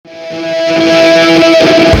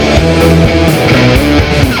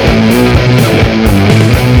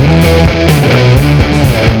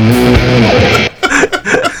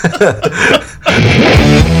Dude,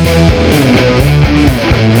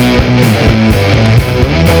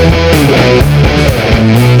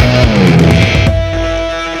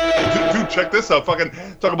 check this out. Fucking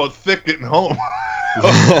talk about thick getting home.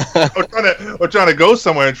 We're trying to go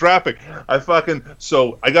somewhere in traffic. I got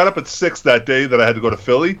up at 6 that day that I had to go to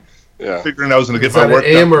Philly. Yeah. Figuring I was going to get my work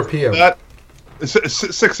AM or PM?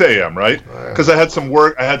 6 a.m. right? Because I had some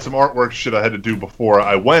artwork shit I had to do before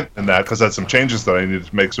I went, and that because I had some changes that I needed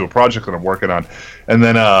to make to a project that I'm working on, and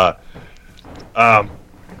then and I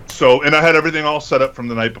had everything all set up from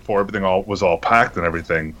the night before. Everything was all packed and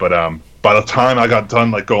everything. But by the time I got done,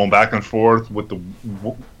 like going back and forth with the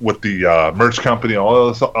merch company,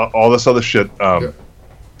 all this other shit, it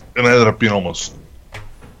ended up being almost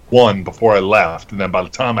 1 before I left, and then by the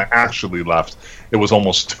time I actually left, it was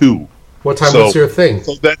almost 2. What time was your thing?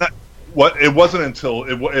 So then, it wasn't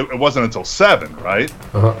until 7, right?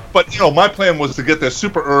 Uh-huh. But my plan was to get there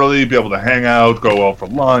super early, be able to hang out, go out for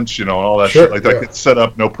lunch, and all that shit like that. Get set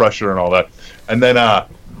up, no pressure, and all that. And then I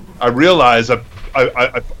realized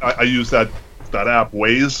I use that app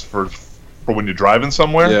Waze for when you're driving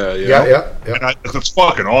somewhere. Yeah. And it's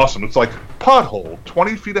fucking awesome. It's like pothole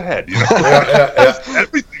 20 feet ahead.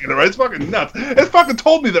 Everything in it, right? It's fucking nuts. It fucking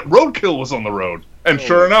told me that roadkill was on the road, and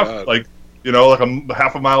sure enough, God. Like a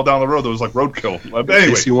half a mile down the road, there was like roadkill. But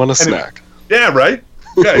anyway, you want a snack? Yeah, right.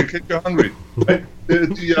 Yeah, you're hungry. Right?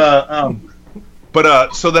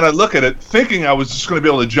 So then I look at it, thinking I was just going to be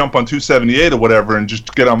able to jump on 278 or whatever and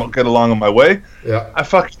just get along on my way. Yeah. I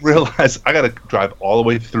fucking realized I got to drive all the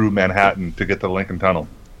way through Manhattan to get to the Lincoln Tunnel.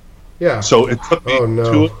 Yeah. So it took me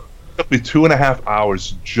 2.5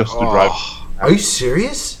 hours just to drive. Are you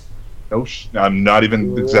serious? No, I'm not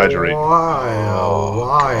even exaggerating.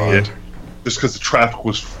 Why? Yeah. Just because the traffic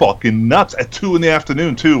was fucking nuts at 2 in the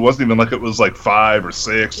afternoon too. It wasn't even like it was like 5 or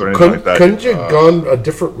 6 or anything like that. Couldn't you have gone a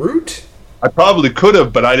different route? I probably could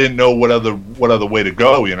have, but I didn't know what other way to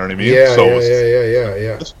go. You know what I mean? Yeah, so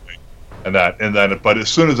yeah. And then, but as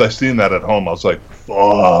soon as I seen that at home, I was like,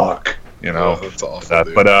 "Fuck," that's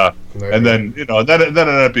awful. But and then then it ended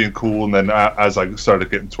up being cool. And then as I started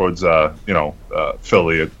getting towards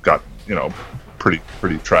Philly, it got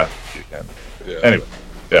pretty traffic again. Yeah. Anyway,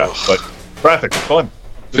 but traffic is fun.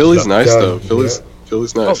 Philly's nice though. Philly's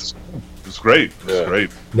nice. It's great. It's great.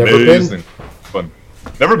 Never Amazing. Fun.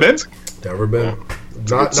 Never been. Never been.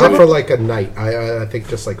 Not for like a night. I think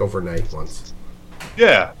just like overnight once.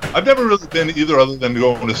 Yeah, I've never really been either, other than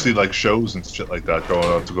going to see like shows and shit like that. Going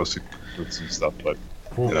out to go see some stuff, but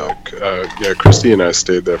Christy and I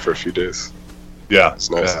stayed there for a few days. Yeah,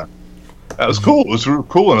 it's nice. Yeah. That was cool. It was really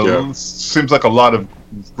cool, and it seems like a lot of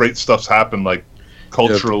great stuff's happened, like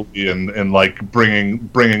culturally and like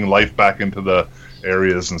bringing life back into the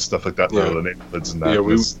areas and stuff like that, the neighborhoods and that. Yeah,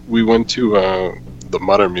 we went to the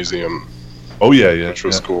Modern Museum. Oh yeah, which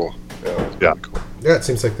was cool. Yeah, cool. Yeah, it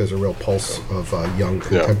seems like there's a real pulse of young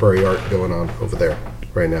contemporary art going on over there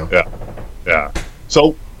right now. Yeah.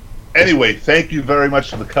 So, anyway, thank you very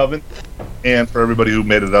much to the Coven and for everybody who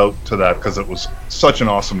made it out to that, because it was such an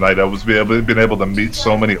awesome night. I was been able to meet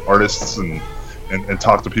so many artists and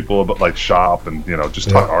talk to people about like shop and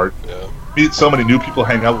just talk art. Yeah. Meet so many new people,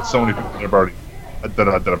 hang out with so many people that I've already that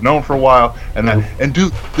I've known for a while, and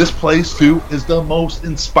dude, this place too is the most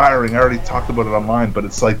inspiring. I already talked about it online, but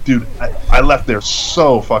it's like, dude, I left there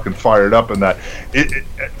so fucking fired up, and that it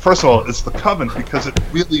first of all, it's the Coven because it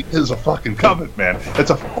really is a fucking Coven, man.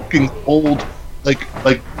 It's a fucking old like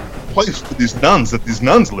place for these nuns that these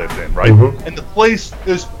nuns lived in, right? Mm-hmm. And the place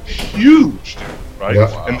is huge, dude, right? Yeah.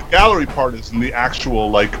 Wow. And the gallery part is in the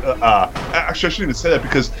actual actually I shouldn't even say that,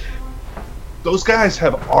 because those guys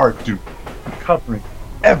have art, dude, covering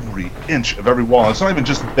every inch of every wall. It's not even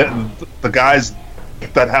just the guys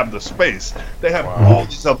that have the space. They have all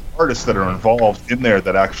these other artists that are involved in there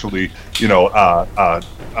that actually, that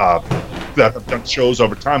have done shows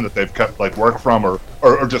over time that they've kept like work from or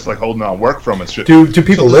just like holding on work from and shit. Do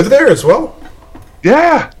people live there as well?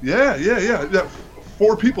 Yeah.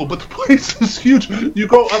 4 people, but the place is huge. You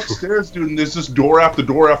go upstairs, dude, and there's just door after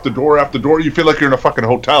door after door after door. You feel like you're in a fucking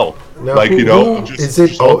hotel. Now, is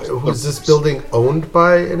this building owned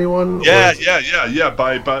by anyone? Yeah.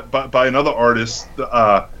 By another artist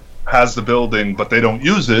has the building, but they don't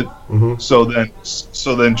use it. Mm-hmm.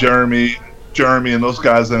 So then Jeremy and those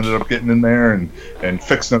guys ended up getting in there and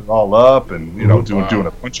fixing it all up and doing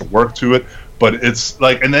a bunch of work to it. But it's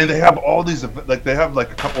like, and then they have all these, like they have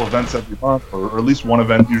like a couple events every month, or at least one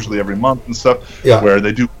event usually every month and stuff, where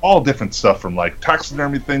they do all different stuff, from like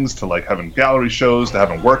taxidermy things to like having gallery shows to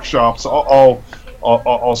having workshops, all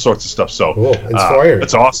sorts of stuff. So cool. Inspiring.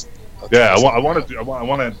 It's awesome. Yeah, I want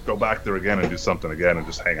to go back there again and do something again and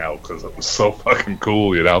just hang out because it was so fucking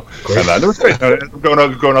cool, you know. Great. And it was great.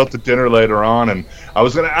 Going out to dinner later on, and I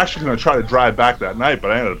was actually gonna try to drive back that night,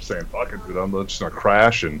 but I ended up saying, "Fuck it, dude, I'm just gonna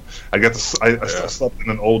crash." And I slept in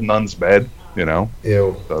an old nun's bed, you know.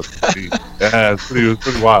 Ew. So it was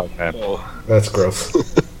pretty wild, man. That's gross.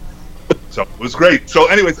 So it was great. So,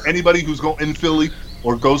 anyways, anybody who's going in Philly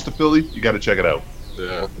or goes to Philly, you got to check it out.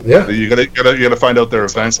 Yeah. You gotta find out their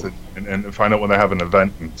events and find out when they have an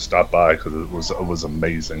event and stop by because it was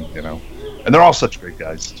amazing, you know. And they're all such great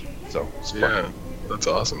guys too. So it's fun. That's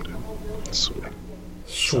awesome, dude. Sweet.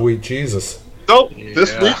 Sweet Jesus. So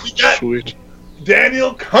this week we got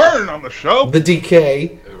Daniel Kern on the show. The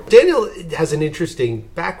DK. Daniel has an interesting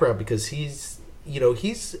background because he's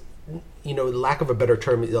lack of a better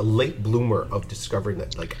term, a late bloomer of discovering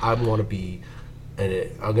that, like, I want to be, and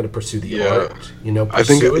I'm going to pursue the art. You know, I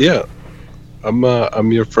think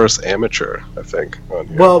I'm your first amateur. I think. On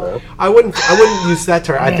here, well, I wouldn't use that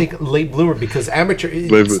term. I think late bloomer because amateur.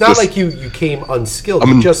 It's not like you came unskilled.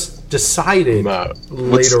 You just decided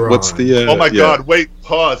later on. What's the? Oh my God! Wait,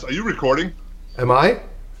 pause. Are you recording? Am I?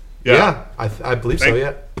 Yeah, I believe so.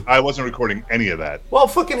 Yeah. I wasn't recording any of that. Well,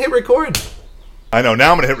 fucking hit record. I know.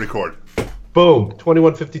 Now I'm gonna hit record. Boom.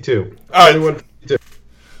 2152. All right. 2152.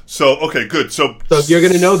 So okay, good. So you're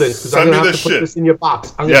gonna know this because I'm gonna have to put this in your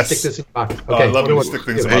box. I'm gonna stick this in your box. Okay. I love when you stick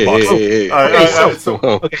things in my box.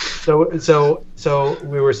 So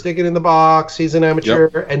we were sticking in the box. He's an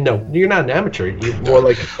amateur, and no, you're not an amateur. You're more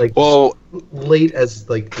like late as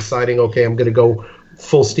like deciding. Okay, I'm gonna go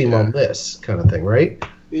full steam on this kind of thing, right?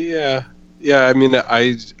 Yeah. Yeah, I mean,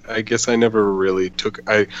 I guess I never really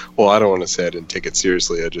I don't want to say I didn't take it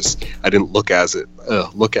seriously. I didn't look at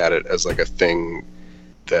it as like a thing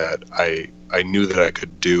that I knew that I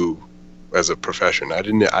could do as a profession.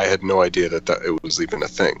 I had no idea that it was even a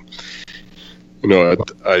thing. You know,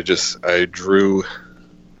 I drew.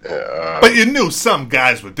 But you knew some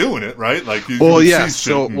guys were doing it, right? Like it was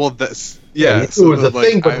a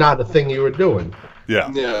thing, but not a thing you were doing.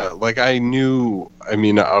 Yeah, like I knew. I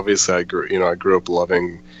mean, obviously, I grew up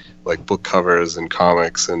loving like book covers and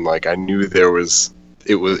comics, and like I knew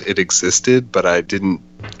it existed, but I didn't.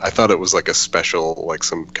 I thought it was like a special, like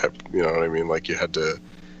some kind. You know what I mean? Like you had to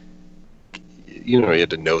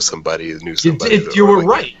know somebody who knew somebody. You were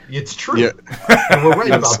right. It's true. Yeah. You were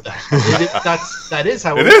right about that. That is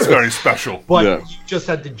how it is. Very special. But you just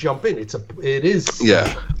had to jump in. It is.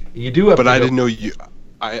 Yeah. You do have. But I didn't know you.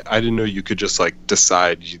 I didn't know you could just like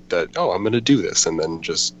decide that I'm going to do this and then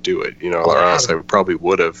just do it, you know, or else I probably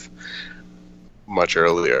would have much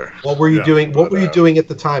earlier. What were you doing? What were you doing at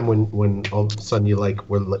the time when all of a sudden you like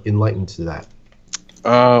were enlightened to that?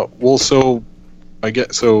 I've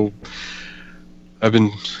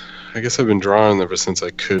been drawing ever since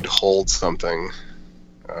I could hold something.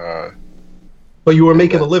 But you were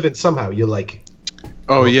making a living somehow. You're like.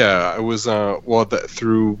 Oh yeah, I was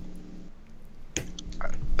through.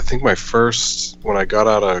 I think when I got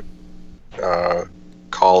out of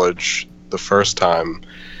college the first time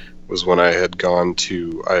was when I had gone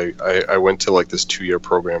to I went to like this 2-year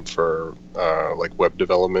program for like web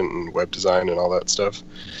development and web design and all that stuff.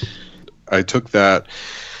 I took that.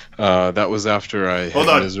 That was after I Hold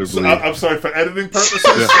on. miserably. So, I'm sorry, for editing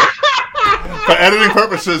purposes. For editing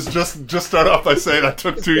purposes, just start off by saying I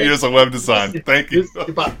took 2 years of web design. Thank you.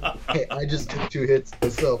 Hey, I just took 2 hits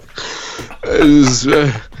myself.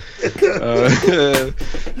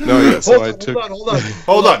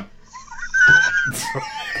 Hold on.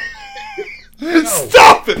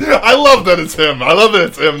 Stop it! I love that it's him. I love that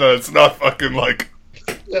it's him. That it's not fucking like.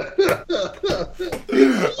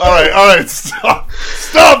 All right.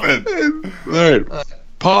 Stop it. All right.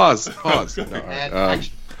 Pause.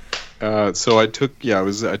 So I took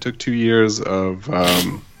 2 years of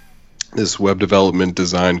this web development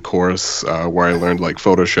design course where I learned like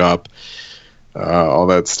Photoshop, all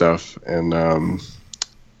that stuff, and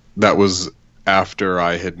that was after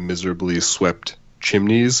I had miserably swept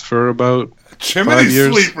chimneys for about 5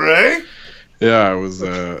 years. Ray? Yeah, I was.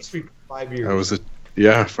 5 years. I was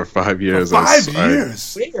for 5 years. For 5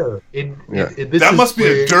 years. Where? That must be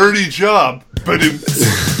a dirty job, but you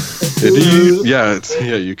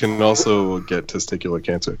can also get testicular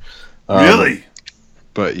cancer. Really?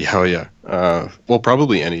 But well,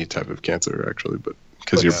 probably any type of cancer actually, but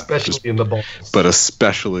because you're especially in the balls. But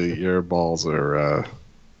especially your balls are,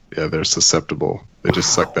 they're susceptible. They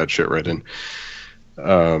just suck that shit right in.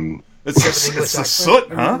 It's the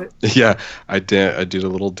soot, huh? Yeah, I did a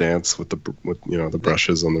little dance with the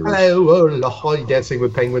brushes on the roof. Oh, dancing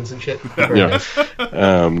with penguins and shit. Yeah.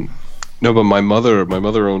 No, but my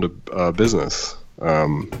mother owned a business,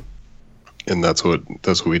 and that's what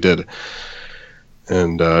we did.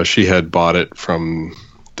 And she had bought it from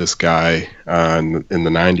this guy in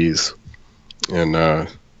the 90s, and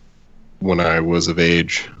when I was of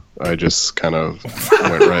age, I just kind of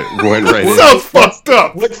went right in. Sounds fucked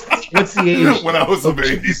up. What's the age? When I was of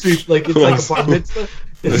age, like it's like a bar mitzvah.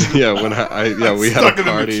 Yeah, when we had a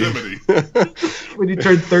party. When you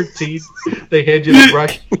turn 13, they hand you the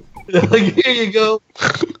brush. Like, here you go.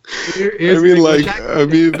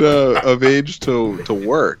 Of age to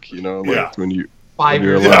work, you know, like when you 5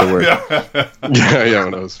 years. Allowed to work. Yeah,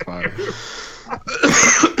 when I was 5.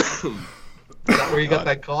 Is that where you got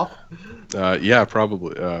that cough? Yeah,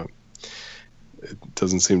 probably. It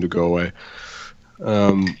doesn't seem to go away.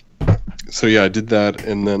 So yeah, I did that,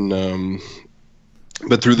 and then,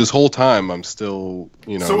 but through this whole time, I'm still,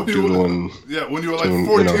 doodling. When you were like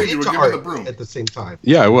 14, you were given the broom at the same time.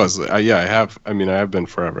 Yeah, I was. I have. I mean, I have been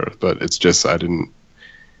forever, but it's just I didn't.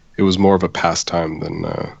 It was more of a pastime than,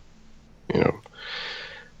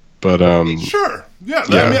 But sure, yeah.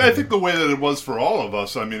 I mean, I think the way that it was for all of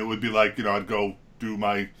us. I mean, it would be like I'd go do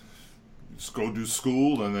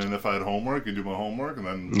school, and then if I had homework, you do my homework, and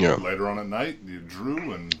then later on at night you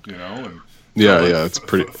drew, and it's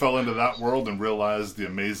pretty. Fell into that world and realized the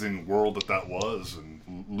amazing world that was, and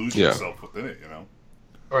lose yourself within it.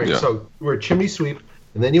 All right, so you were a chimney sweep,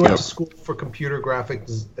 and then you went to school for computer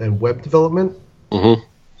graphics and web development. Mm-hmm.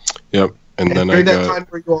 Yep. And then during that time,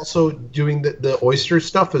 were you also doing the oyster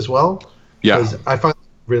stuff as well? Yeah. Because I find it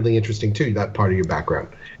really interesting too, that part of your background.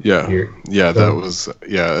 Yeah. That was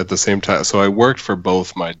at the same time. So I worked for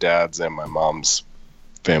both my dad's and my mom's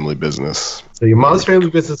family business. So your mom's family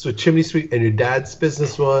business was chimney sweep, and your dad's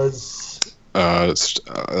business was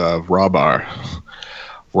raw bar.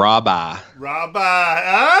 Rabbi.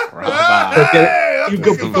 Hey, you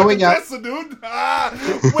go going out, pizza, dude.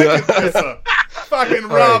 Wicked pizza. Fucking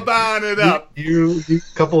raw-buying it up. You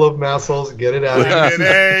couple of assholes, get it out.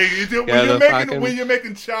 When you're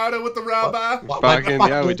making chowder with the rabbi?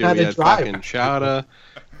 We do. We had fucking chowder.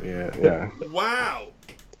 Yeah. Wow.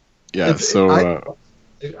 Yeah. So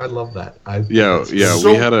I love that. We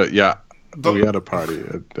had a party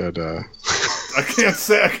at I can't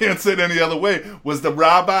say it any other way. Was the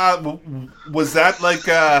rabbi? Was that like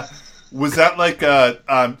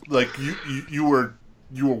you were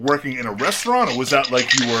working in a restaurant, or was that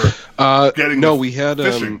like you were getting? No, we had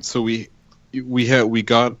fishing? So we got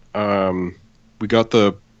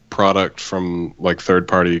the product from like third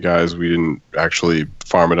party guys. We didn't actually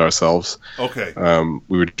farm it ourselves. Okay.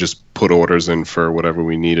 We would just put orders in for whatever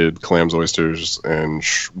we needed: clams, oysters, and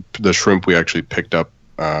the shrimp. We actually picked up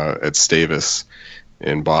at Stavis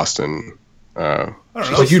in Boston. I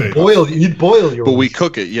don't know. So you'd boil your. But we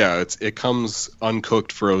cook it. Yeah, it comes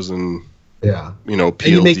uncooked, frozen. Yeah. Peeled, and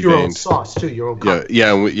you make deveined. your own sauce too. Your own.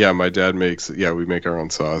 Yeah. My dad makes. Yeah, we make our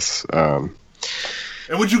own sauce. And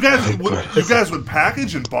would you guys would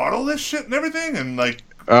package and bottle this shit and everything, and like?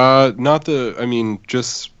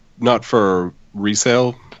 Just not for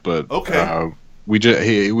resale, but okay.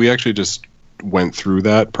 We actually just went through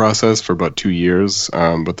that process for about 2 years,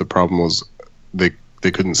 but the problem was they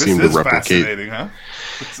couldn't seem to replicate. Fascinating, huh?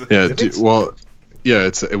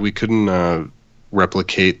 We couldn't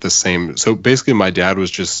replicate the same. So basically, my dad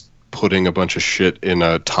was just putting a bunch of shit in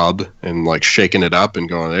a tub and like shaking it up and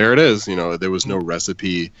going, there it is. There was no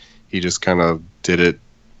recipe. He just kind of did it.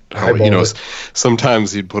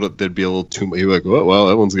 Sometimes there'd be a little too much. He'd be like, well,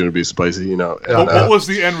 that one's going to be spicy, What was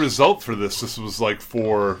the end result for this? This was like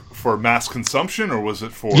for mass consumption, or was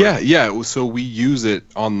it for? Yeah. So we use it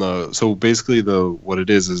so basically what it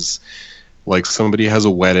is like somebody has a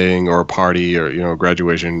wedding or a party or,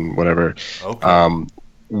 graduation, whatever. Okay.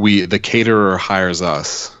 The caterer hires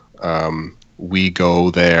us. We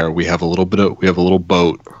go there. We have a little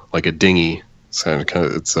boat, like a dinghy. So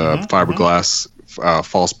it's fiberglass.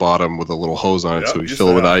 False bottom with a little hose on it, so we fill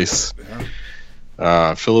it with ice.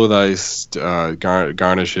 Garnish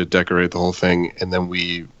it, decorate the whole thing, and then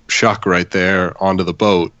we shuck right there onto the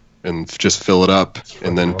boat and just fill it up.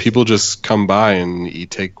 And then people just come by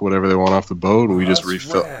and take whatever they want off the boat, and we just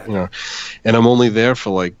refill. Rad. And I'm only there for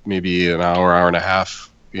like maybe an hour and a half,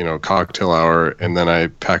 cocktail hour, and then I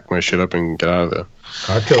pack my shit up and get out of there.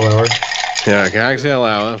 Cocktail hour. Yeah, cocktail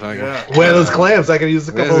hour. Where are those clams? I can use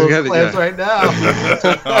a couple of those clams right now.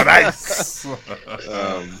 Oh, nice.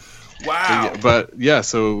 Wow.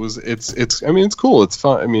 So it's. I mean, it's cool. It's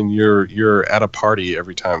fun. I mean, you're at a party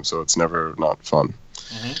every time, so it's never not fun.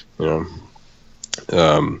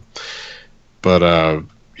 Mm-hmm.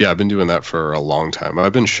 I've been doing that for a long time.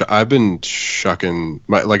 I've been shucking.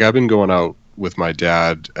 I've been going out with my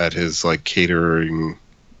dad at his like catering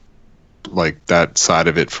like that side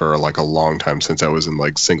of it for like a long time, since I was in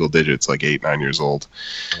like single digits, like 8-9 years old.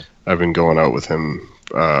 I've been going out with him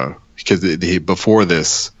because before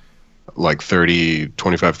this, like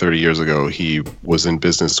 25, 30 years ago, he was in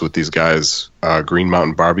business with these guys, Green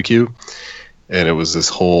Mountain Barbecue, and it was this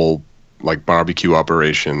whole like barbecue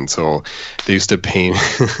operation. So they used to pay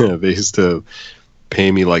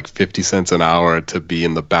me like 50 cents an hour to be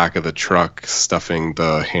in the back of the truck stuffing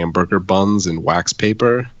the hamburger buns in wax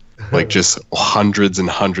paper, like just hundreds and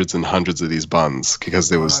hundreds and hundreds of these buns, because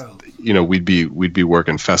there was, you know, we'd be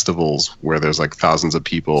working festivals where there's like thousands of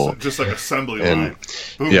people, so just like assembly line.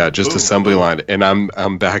 Boom, yeah, just boom, assembly boom. Line, and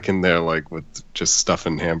I'm back in there like with just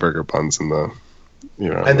stuffing hamburger buns in the, you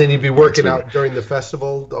know. And then you'd be working out during the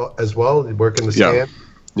festival as well, working the stand.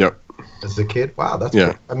 Yep. As a kid, wow, that's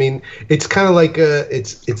cool. I mean, it's kind of like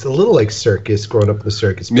it's a little like circus, growing up in the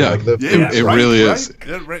circus. Yeah, like it really is.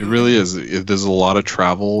 Yeah, right. It really is. There's a lot of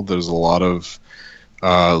travel. There's a lot of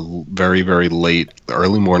very, very late,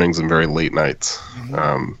 early mornings and very late nights.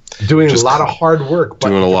 Doing a lot of hard work.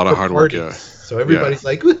 Doing a lot of hard work, yeah. So everybody's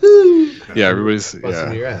like, woohoo! Yeah, everybody's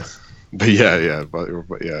busting your ass. But yeah.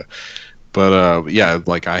 But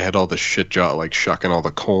like I had all the shit job, like shucking all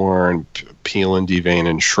the corn, peeling,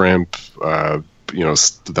 deveining shrimp, you know,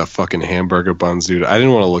 the fucking hamburger buns, dude. I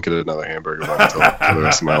didn't want to look at another hamburger bun for the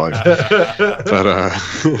rest of my life.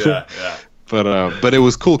 But it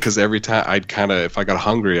was cool because every time I'd kind of, if I got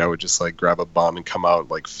hungry, I would just like grab a bun and come out,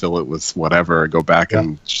 like fill it with whatever, go back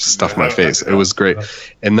and just stuff my face. It was great,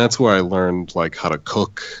 and that's where I learned like how to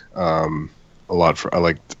cook. A lot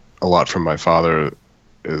from my father.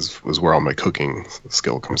 Was where all my cooking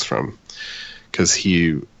skill comes from, because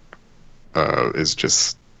he is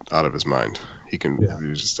just out of his mind. He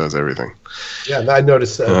just does everything. Yeah, and I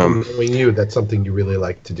noticed knowing you, that's something you really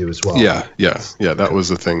like to do as well. Yeah. That was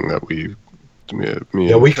the thing that we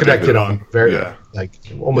connected on very like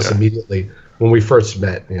almost immediately when we first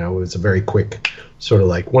met. You know, it was a very quick sort of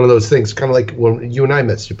like one of those things, kind of like when you and I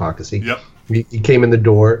met, Stupocracy. Yep. He came in the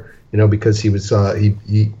door, you know, because he was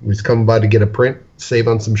coming by to get a print, save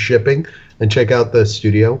on some shipping, and check out the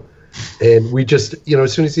studio. And we just, you know,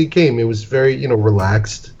 as soon as he came, it was very, you know,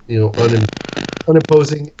 relaxed, you know,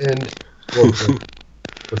 unimposing, and what's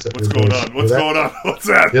that? What's going on? What's going on? What's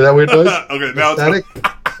that? Yeah, that weird noise? Okay, now static.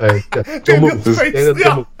 All right, don't move.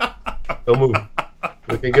 Don't move.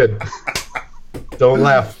 Looking good. Don't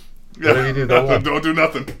laugh. Whatever you do, don't laugh. Don't do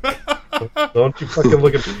nothing. Don't you fucking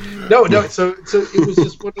look at me. No. So it was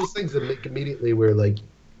just one of those things that make immediately where like,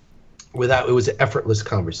 it was an effortless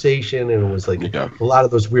conversation, and it was like a lot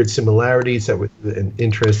of those weird similarities and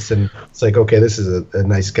interests, and it's like, okay, this is a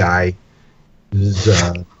nice guy. He's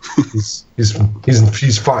fine. He's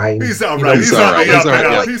all right. He's all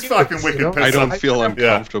right. He's fucking wicked. You know? I don't feel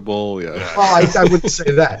uncomfortable. Yeah. Oh, I wouldn't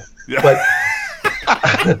say that. But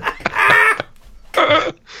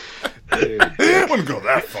I wouldn't go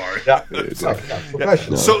that far.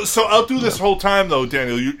 Professional. So out through this whole time though,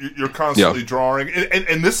 Daniel, you're constantly drawing,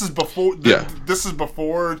 and this is before. This is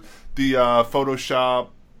before the Photoshop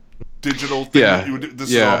digital thing. Yeah. This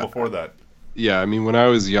is all before that. Yeah, I mean, when I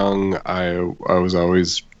was young, I was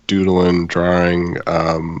always doodling, drawing.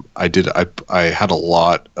 I had a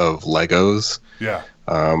lot of Legos. Yeah.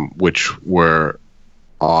 Which were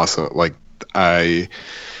awesome. Like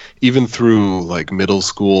even through like middle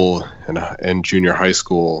school and junior high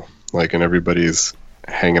school, like, and everybody's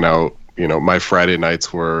hanging out, you know, my Friday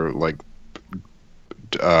nights were like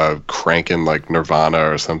cranking like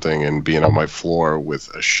Nirvana or something and being on my floor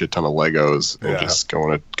with a shit ton of Legos and just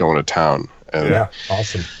going to town. And,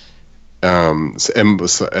 awesome. And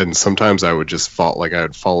sometimes I would just fall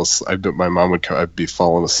asleep. My mom I'd be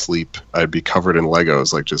falling asleep. I'd be covered in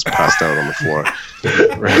Legos, like just passed out on the floor.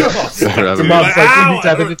 Mom's like, you need to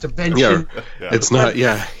have an intervention. Yeah. It's not.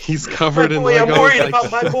 Yeah, he's covered in Legos. I'm worried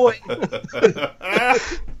about my boy.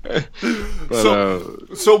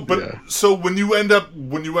 So when you end up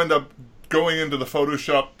going into the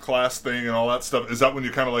Photoshop class thing and all that stuff, is that when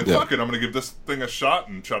you kind of like, fuck it, I'm going to give this thing a shot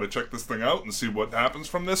and try to check this thing out and see what happens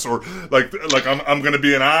from this? Or like I'm going to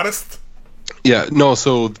be an artist? Yeah, no,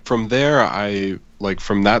 so from there,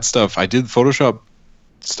 from that stuff, I did Photoshop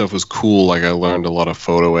stuff was cool. Like I learned a lot of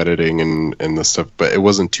photo editing and the stuff, but it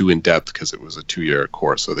wasn't too in-depth because it was a 2-year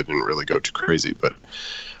course, so they didn't really go too crazy. But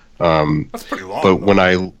that's pretty long. But when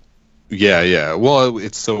well,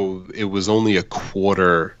 it was only a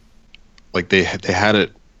quarter. Like they had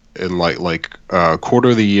it in like a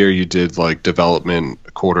quarter of the year you did like development,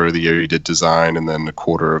 a quarter of the year you did design, and then a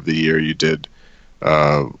quarter of the year you did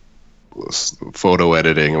photo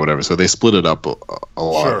editing or whatever. So they split it up a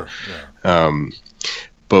lot. Sure. Yeah.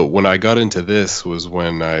 But when I got into this was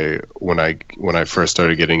when I first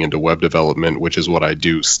started getting into web development, which is what I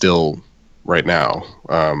do still right now.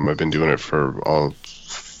 I've been doing it for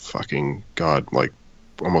like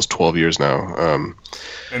almost 12 years now.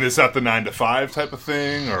 And is that the 9 to 5 type of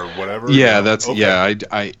thing or whatever? Yeah, that's okay.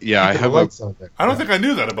 I have a. I don't think I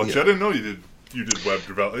knew that about you. I didn't know you did web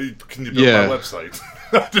development. Can you build my website?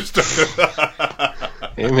 Just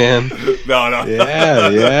hey man. No.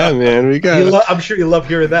 Yeah, man. We got. I'm sure you love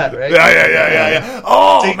hearing that, right? Yeah.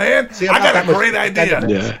 Oh man, I got a great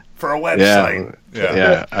idea for a website.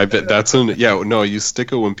 Yeah. I bet that's no. You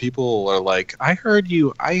stick it when people are like, I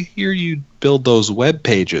hear you build those web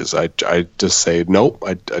pages. I just say nope.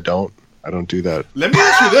 I don't do that. Let me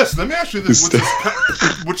ask you this,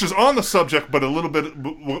 which is on the subject, but a little bit.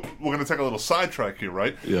 We're going to take a little sidetrack here,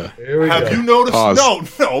 right? Yeah. Have you noticed? Pause.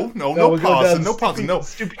 No pausing. No.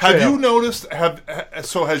 Have you noticed?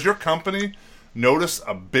 Has your company noticed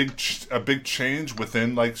a big change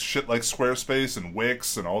within like shit like Squarespace and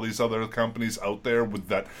Wix and all these other companies out there with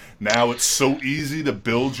that? Now it's so easy to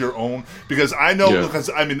build your own, because I know because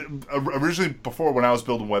I mean originally before when I was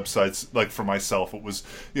building websites like for myself, it was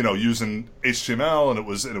using HTML and it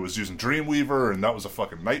was using Dreamweaver, and that was a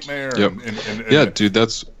fucking nightmare. Yep. And dude,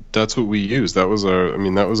 that's what we used. That was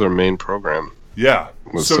our main program. Yeah.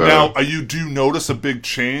 So now do you notice a big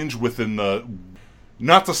change within the?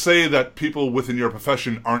 Not to say that people within your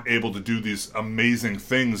profession aren't able to do these amazing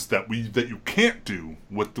things that you can't do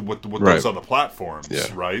with those other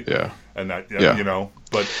platforms, right? Yeah. And that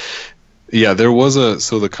but there was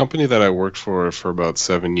the company that I worked for about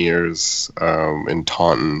 7 years in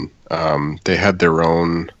Taunton. They had their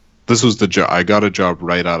own. This was the job. I got a job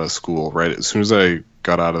right out of school. Right as soon as I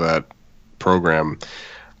got out of that program,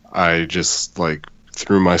 I just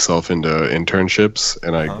threw myself into internships,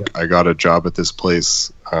 and I got a job at this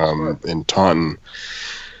place in Taunton,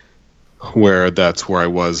 that's where I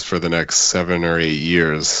was for the next 7 or 8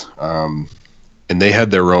 years. And they had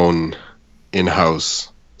their own in-house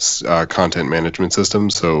content management system.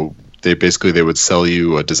 So they would sell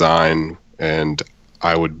you a design, and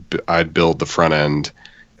I'd build the front end,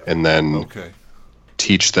 and then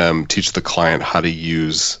teach the client how to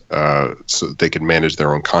use so they could manage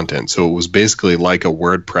their own content. So it was basically like a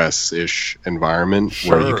WordPress-ish environment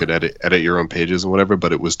where you could edit your own pages and whatever,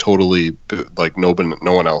 but it was totally like no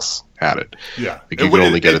one else had it. Yeah. You could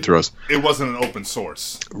only get it through us. It wasn't an open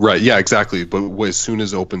source. Right, yeah, exactly. But as soon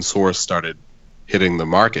as open source started hitting the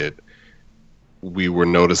market, we were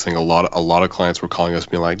noticing a lot of clients were calling us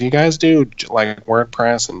being like, do you guys do like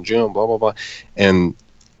WordPress and Joom, blah, blah, blah. And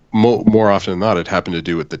more often than not, it happened to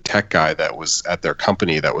do with the tech guy that was at their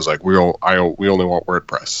company that was like, we only want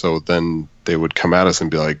WordPress. So then they would come at us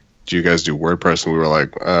and be like, do you guys do WordPress? And we were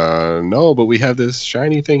like, no, but we have this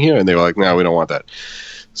shiny thing here. And they were like, no, we don't want that.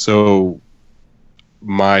 So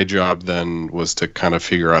my job then was to kind of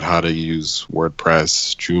figure out how to use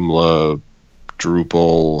WordPress, Joomla,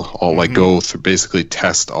 Drupal, go through, basically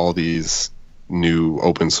test all these new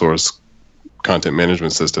open source content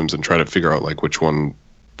management systems and try to figure out which one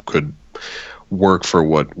could work for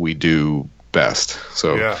what we do best.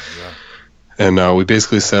 So and we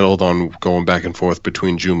basically settled on going back and forth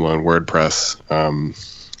between Joomla and WordPress,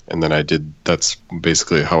 and then that's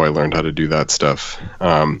basically how I learned how to do that stuff.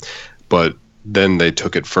 But then they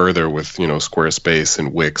took it further with Squarespace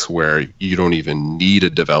and Wix, where you don't even need a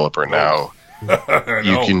developer now.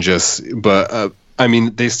 You can just I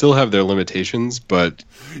mean, they still have their limitations, but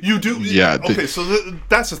you do. Yeah. Okay, so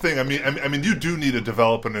that's the thing. I mean, you do need a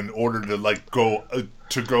developer in order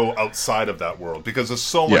to go outside of that world, because there's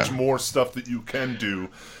so much more stuff that you can do.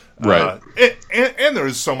 Right. And there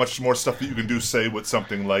is so much more stuff that you can do, say, with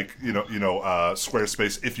something like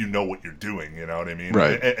Squarespace, if you know what you're doing. You know what I mean?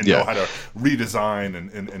 Right. And know how to redesign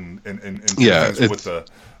and do things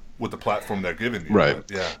with the platform they're giving you. Right.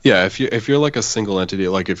 But, if you're like a single entity,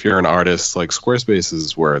 like if you're an artist, like Squarespace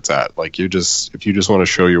is where it's at. Like if you just want to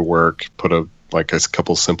show your work, put a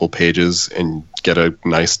couple simple pages and get a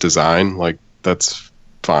nice design, that's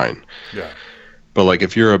fine. Yeah. But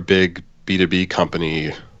if you're a big B2B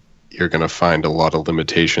company, you're going to find a lot of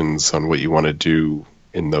limitations on what you want to do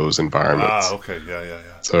in those environments. Ah, okay. Yeah.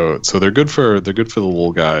 So they're good for the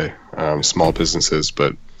little guy, small businesses,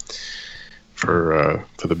 but for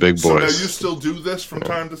the big boys. So now you still do this from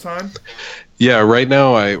time to time? Yeah, right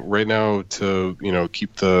now to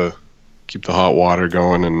keep the hot water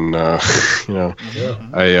going, and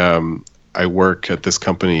I work at this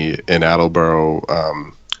company in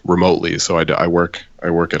Attleboro remotely, so I work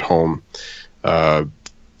at home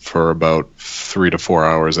for about 3 to 4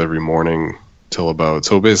 hours every morning, till about,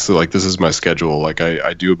 so basically like this is my schedule. Like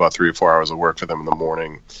I do about 3 or 4 hours of work for them in the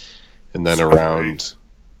morning, and then around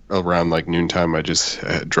like noontime I just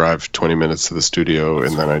drive 20 minutes to the studio,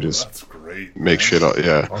 and then I just make shit up.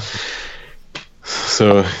 Yeah. Awesome.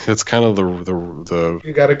 So it's kind of the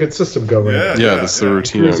you got a good system going. That's the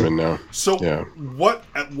routine I'm in now. So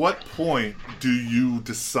at what point do you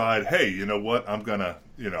decide, hey, you know what, I'm gonna,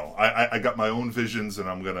 I got my own visions and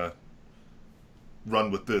I'm gonna run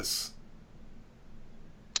with this?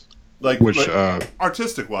 Like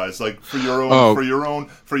artistic wise, like for your own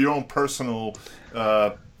personal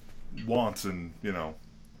wants and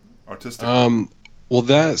artistic. Well,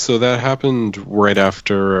 that happened right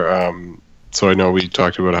after. So I know we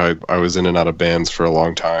talked about how I was in and out of bands for a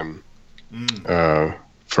long time.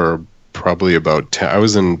 For probably about 10. I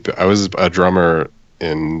was a drummer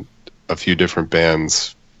in a few different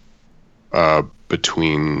bands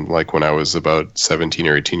between like when I was about 17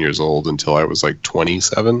 or 18 years old until I was like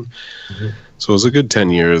 27. Mm-hmm. So it was a good 10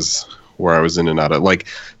 years where I was in and out of, like,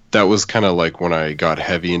 that was kind of like when I got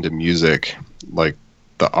heavy into music, like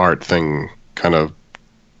the art thing kind of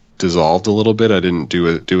dissolved a little bit. I didn't do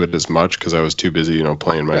it as much because I was too busy,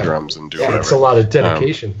 playing my drums and doing whatever. It's a lot of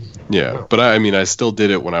dedication. But I still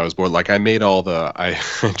did it when I was bored. Like I made I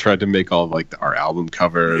tried to make all like our album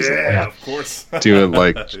covers. Yeah, of course. Doing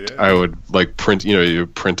like I would like print, you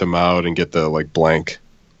print them out and get the like blank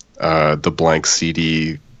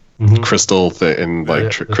CD crystal and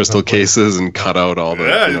crystal cases and cut out all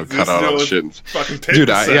the cut out all the shit.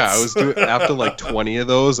 Dude, I was doing after like 20 of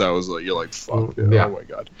those. I was like, you're like, fuck, oh my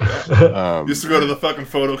god. Used to go to the fucking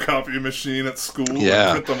photocopy machine at school. Yeah,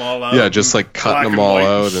 and print them all out. Yeah, just like cutting them all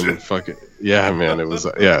out and fucking man. It was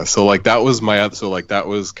So like that was that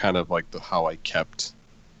was kind of like how I kept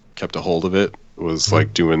a hold of it. Was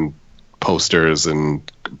like doing posters and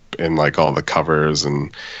like all the covers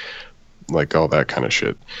and like all that kind of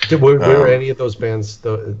shit. Were any of those bands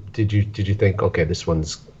though? Did you think, okay, this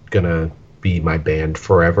one's gonna be my band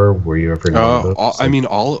forever? Were you ever?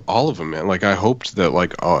 All of them, man. Like I hoped that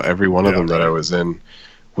like every one of them that I was in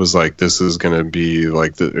was like, this is gonna be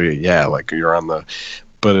like like you're on the,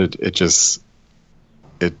 but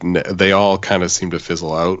they all kind of seemed to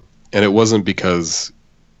fizzle out, and it wasn't because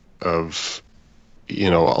of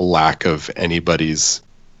a lack of anybody's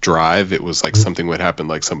drive. It was like something would happen,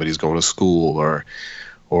 like somebody's going to school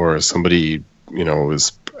or somebody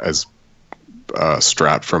is as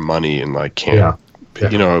strapped for money and like can't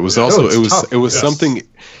it was also it was something.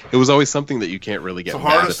 It was always something that you can't really get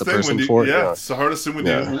mad at the person for. Yeah, it's the hardest thing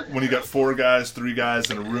when you got 4 guys, 3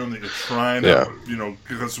 guys in a room that you're trying to,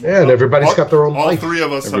 because and everybody's got their own all life. 3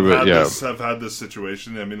 of us have had this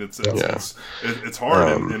situation. I mean, it's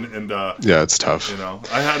hard and it's tough.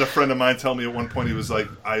 I had a friend of mine tell me at one point, he was like,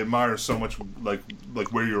 I admire so much like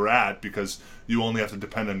where you're at because you only have to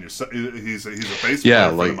depend on yourself. He's a bass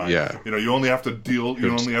player. You only have to deal.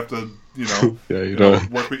 You only have to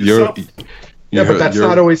work with yourself. Yeah, but that's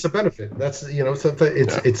not always a benefit. That's something.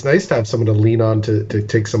 It's nice to have someone to lean on to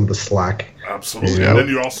take some of the slack. Absolutely, and then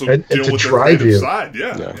you also deal with the creative side.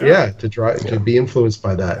 To be influenced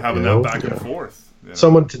by that. Having that back and forth.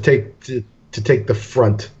 Someone to take the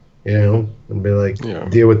front, and be like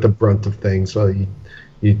deal with the brunt of things. So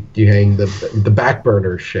you hang the back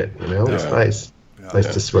burner shit. It's nice.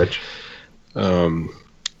 Nice to switch.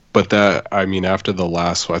 But that, after the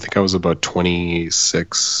last one, I think I was about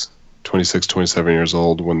 26, 27 years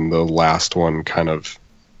old when the last one kind of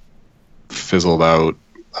fizzled out.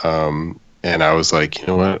 And I was like, you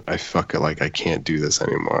know what? I can't do this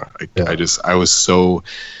anymore. I was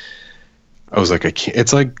like, I can't.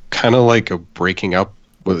 It's like kind of like a breaking up.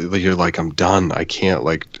 You're like, I'm done. I can't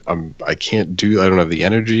I don't have the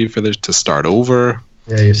energy for this to start over.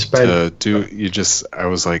 Yeah, you spent. I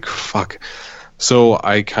was like, fuck. So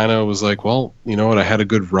I kind of was like, well, you know what? I had a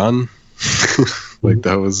good run. Like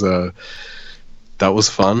that was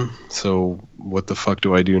fun. So what the fuck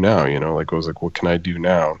do I do now? I was like, what can I do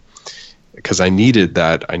now? Because I needed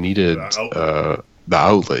that. I needed the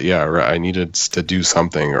outlet. Yeah, right. I needed to do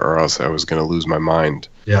something, or else I was going to lose my mind.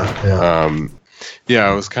 Yeah.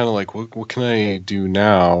 I was kind of like, what can I do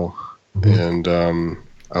now? And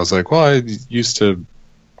I was like, well, I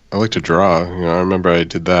like to draw. I remember I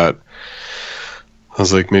did that. I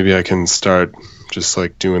was like, maybe I can start just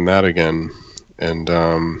like doing that again. And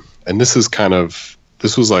this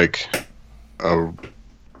was like a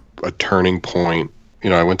turning point.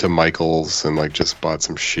 I went to Michael's and like just bought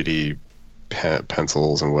some shitty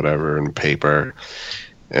pencils and whatever and paper,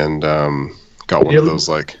 and got one of those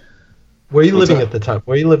like. Where are you living at the time?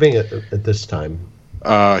 Where are you living at this time?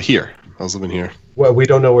 Here. I was living here. Well, we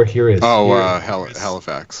don't know where here is. Oh,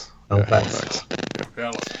 Halifax. Halifax.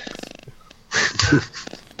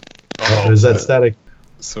 Halifax. That static?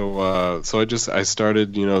 So I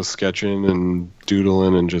started, sketching and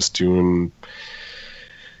doodling and just doing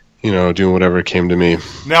whatever came to me.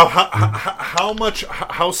 Now,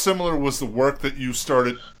 how similar was the work that you're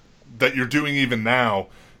doing even now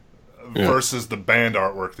versus the band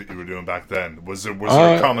artwork that you were doing back then? Was there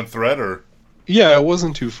a common thread, or? Yeah, it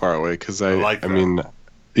wasn't too far away because I didn't.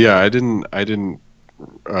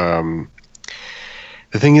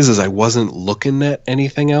 The thing is I wasn't looking at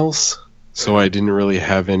anything else, so I didn't really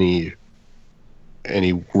have any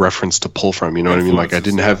reference to pull from. You know what I mean? Like I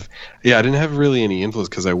didn't have really any influence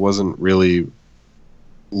because I wasn't really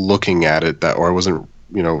looking at it or I wasn't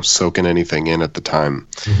soaking anything in at the time.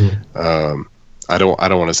 Mm-hmm. I don't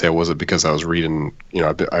want to say I wasn't because I was reading.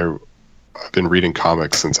 I've been reading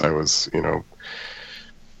comics since I was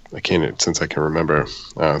since I can remember.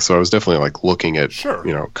 So I was definitely like looking at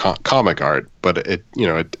comic art, but I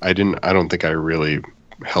don't think I really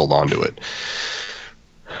held on to it.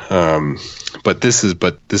 But this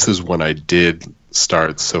is when I did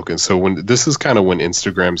start soaking. So this is kind of when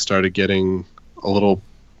Instagram started getting a little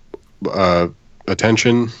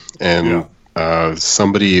attention, and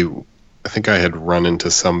somebody, I think I had run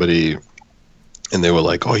into somebody, and they were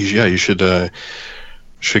like, "Oh yeah, you should get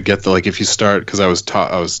if you start," because I was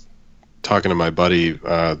talking to my buddy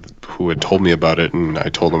who had told me about it, and I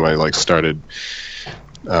told him I started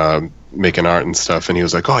making art and stuff, and he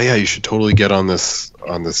was like, "Oh yeah, you should totally get on this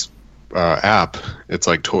app. It's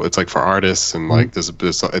like for artists, and like this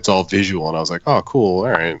it's all visual." And I was like, "Oh cool,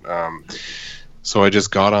 all right." So I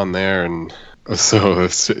just got on there, and so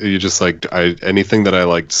you just anything that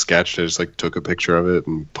I sketched, I just took a picture of it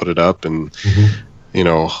and put it up, and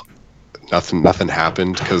nothing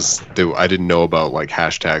happened because I didn't know about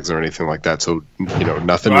hashtags or anything like that, so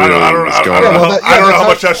nothing really was going on. I don't know how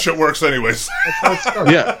much that shit works, anyways.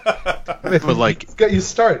 Yeah, but you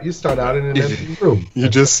start out in an empty room. You're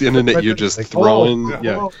just throwing,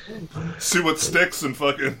 see what sticks and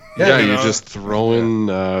fucking. You're just throwing.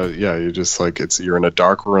 You're just you're in a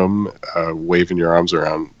dark room, waving your arms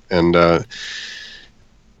around, and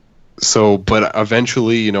so. But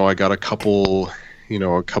eventually, I got a couple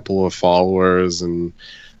of followers and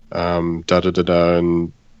and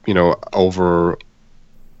over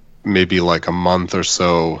maybe a month or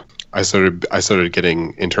so, I started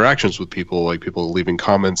getting interactions with people, people leaving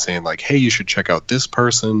comments saying hey, you should check out this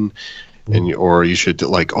person, or you should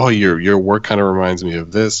your work kind of reminds me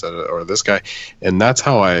of this or this guy, and that's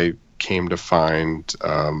how I came to find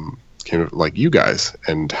you guys,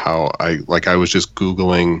 and how I was just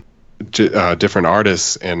Googling different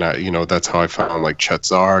artists, and that's how I found Chet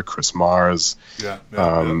Zar, Chris Mars, you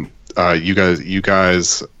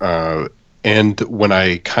guys, and when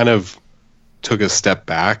I kind of took a step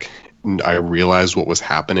back, I realized what was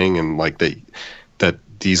happening, and that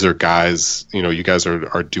these are guys, you guys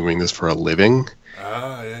are doing this for a living.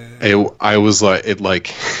 I was and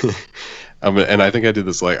I think I did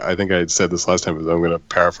this I think I had said this last time, but I'm going to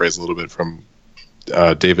paraphrase a little bit from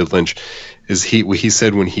David Lynch. Is he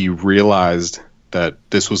said when he realized that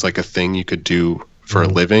this was a thing you could do for a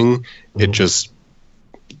living, it just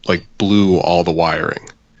blew all the wiring.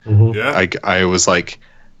 I was I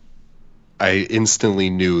instantly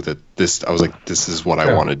knew that this is what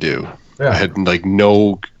I want to do. I had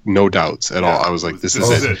no doubts at all. I was this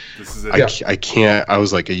is it. This is it. I can't. I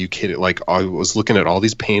was are you kidding? I was looking at all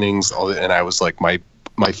these paintings, and I was my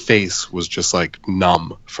face was just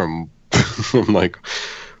numb from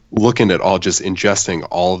looking at all, just ingesting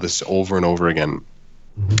all of this over and over again.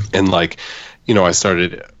 And I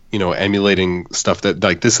started emulating stuff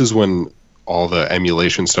that this is when all the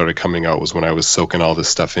emulation started coming out, was when I was soaking all this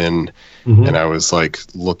stuff in, and I was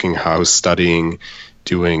looking how I was studying,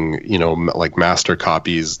 doing master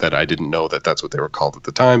copies that I didn't know that that's what they were called at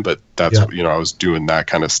the time, but that's I was doing that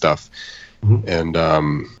kind of stuff. And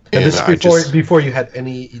this is before you had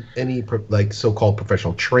any so-called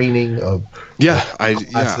professional training of.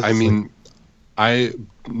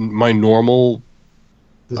 My normal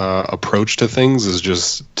approach to things is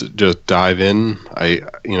just dive in. I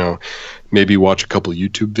maybe watch a couple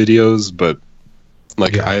YouTube videos, but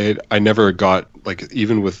I never got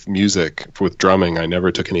even with music, with drumming, I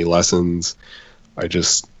never took any lessons. I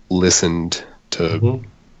just listened to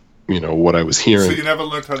what I was hearing. So you never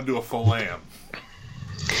learned how to do a full lamb.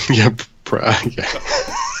 Yeah. Full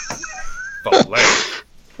lamb.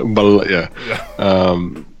 But yeah.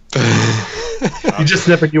 You just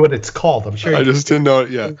never knew what it's called. I'm sure. I just didn't know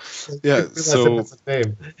it. Yeah. So it's a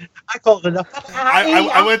name. I called it.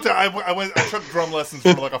 I took drum lessons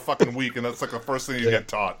for a fucking week, and that's the first thing you get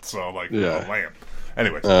taught. So a lamp.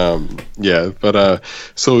 Anyways. So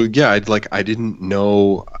yeah, I didn't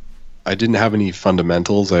know, I didn't have any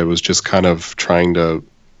fundamentals. I was just kind of trying to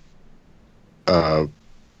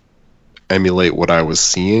emulate what I was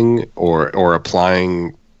seeing, or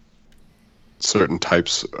applying certain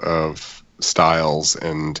types of styles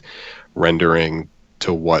and rendering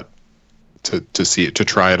to what to see it, to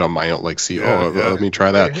try it on my own, like let me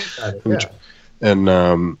try that.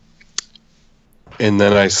 And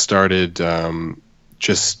then I started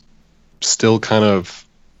just still kind of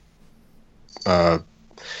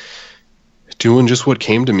doing just what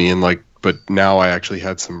came to me, and like, but now I actually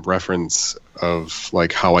had some reference of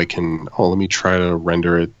like how I can, let me try to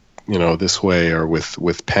render it, this way, or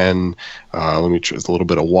with pen. Let me try a little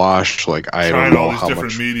bit of wash. Like, I don't know how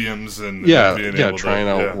different much mediums and trying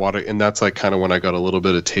out water, and that's like kind of when I got a little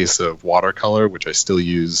bit of taste of watercolor, which I still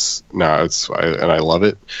use now. And I love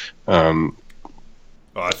it. I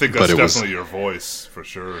think that's definitely your voice for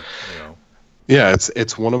sure. Yeah,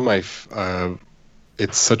 it's one of my.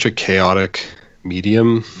 It's such a chaotic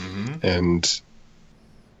medium, and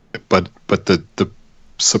but the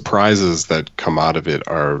surprises that come out of it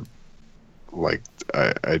are like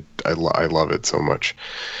I love it so much.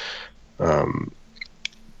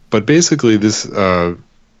 But basically this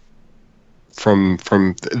from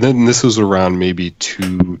then, this was around maybe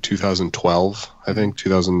 2012, I think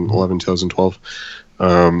 2011, 2012.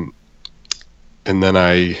 And then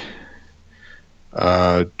I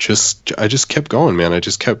just kept going, man. I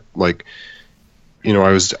just kept, like,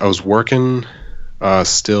 I was working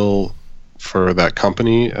still for that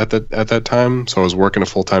company at that time. So I was working a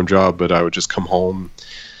full-time job, but I would just come home,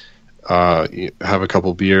 have a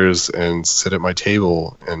couple beers, and sit at my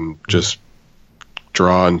table and just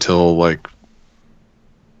draw until like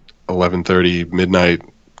 11:30, midnight,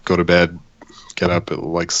 go to bed, get up at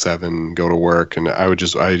like 7, go to work, and I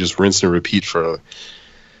just rinse and repeat for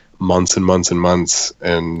months and months and months,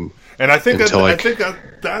 and I think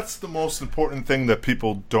that's the most important thing that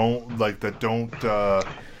people don't like, that don't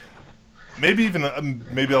maybe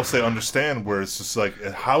I'll say understand, where it's just like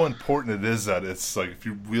how important it is that it's like, if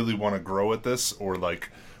you really want to grow at this, or like,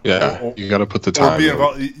 you got to put the time. Or be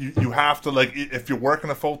involved. You have to, like, if you're working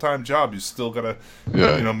a full-time job, you still gotta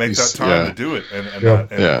make that time to do it,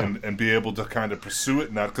 and be able to kind of pursue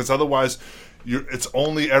it now, because otherwise, it's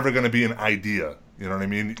only ever going to be an idea. You know what I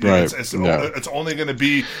mean? Right. It's only going to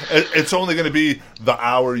be the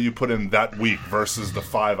hour you put in that week versus the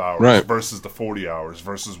 5 hours versus the 40 hours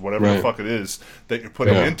versus whatever the fuck it is that you're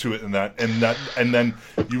putting into it, and then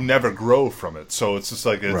you never grow from it. So it's just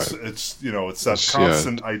like it's that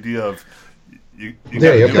constant idea of you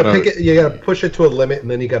gotta push it to a limit,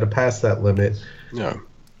 and then you got to pass that limit. Yeah.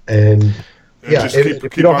 And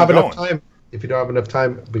if you don't have enough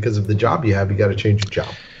time, because of the job you have, you got to change your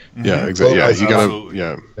job. Yeah, exactly. Yeah, you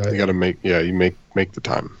gotta make the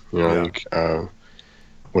time.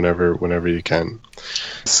 Whenever you can.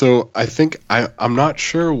 So I think I'm not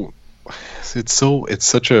sure. It's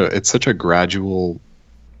such a gradual.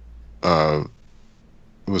 It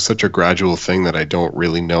was such a gradual thing that I don't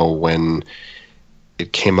really know when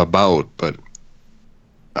it came about, but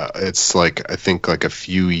it's like, I think like a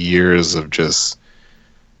few years of just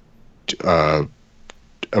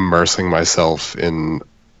immersing myself in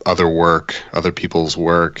other people's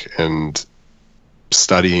work, and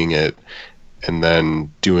studying it, and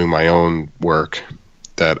then doing my own work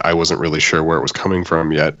that I wasn't really sure where it was coming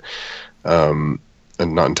from yet, and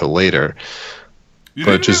not until later.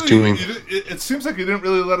 It seems like you didn't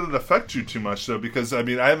really let it affect you too much, though, because I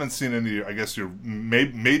mean, I haven't seen any. I guess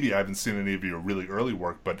maybe I haven't seen any of your really early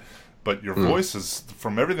work, but your voice is,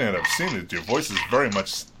 from everything that I've seen, your voice is very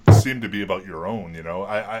much seem to be about your own.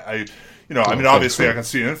 I mean, obviously I can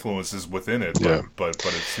see influences within it, but it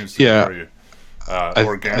seems to be very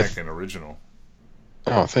organic and original.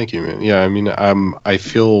 Oh, thank you, man. Yeah, I mean, I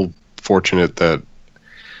feel fortunate that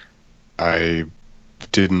I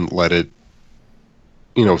didn't let it,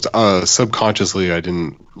 subconsciously, I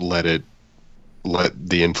didn't let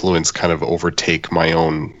the influence kind of overtake my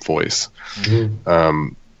own voice,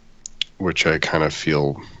 which I kind of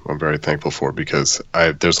feel I'm very thankful for, because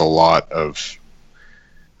there's a lot,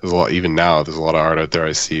 even now, there's a lot of art out there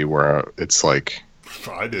I see where it's like,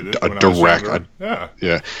 I did it a direct, I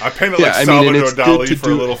painted Salvador Dali for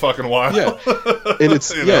a little fucking while. Yeah, and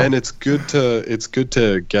it's and it's good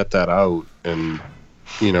to get that out, and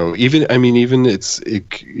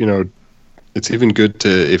it's even good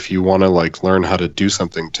to, if you want to like learn how to do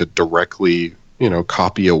something, to directly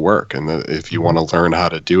copy a work, and if you want to learn how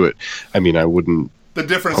to do it, I mean, I wouldn't. The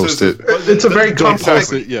difference is it's a very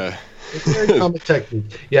complex. It's a very common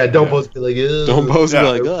technique. Yeah, don't both be like, ugh. Don't both be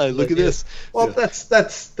like, oh, look at this. Well,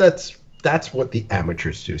 that's what the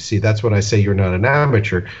amateurs do. See, that's what I say you're not an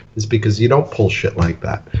amateur, is because you don't pull shit like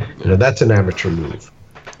that. That's an amateur move.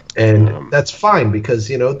 And that's fine because,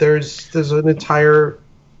 there's an entire,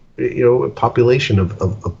 population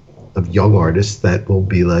of young artists that will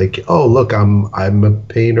be like, oh, look, I'm a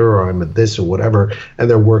painter or I'm a this or whatever. And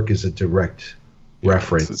their work is a direct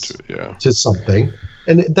reference to something.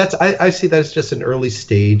 And that's I see that as just an early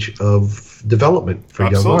stage of development for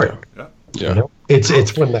young art. Yeah.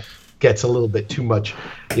 It's when that gets a little bit too much,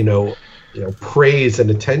 praise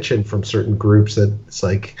and attention from certain groups that it's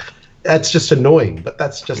like that's just annoying, but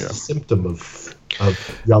that's just a symptom of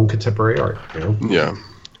young contemporary art. Yeah.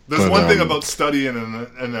 There's one thing about studying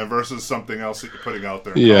and versus something else that you're putting out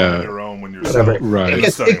there on your own when you're in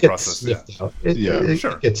the study process.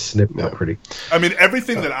 It gets snipped out pretty. I mean,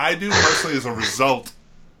 everything that I do personally is a result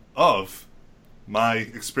of my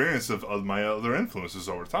experience of my other influences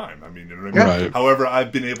over time. I mean, you know what I mean? Right. However,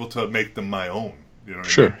 I've been able to make them my own. You know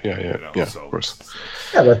what I mean? Of course.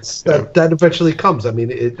 Yeah, that eventually comes. I mean,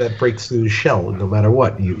 that breaks through the shell, no matter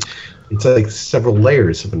what. It's like several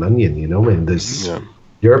layers of an onion, and there's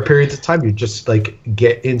there are periods of time you just like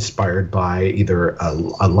get inspired by either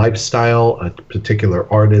a lifestyle, a particular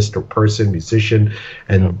artist or person, musician,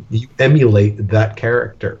 and you emulate that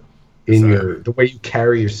character in the way you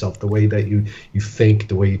carry yourself, the way that you think,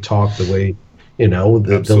 the way you talk, the way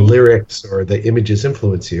the lyrics or the images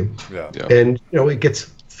influence you. And it gets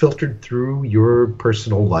filtered through your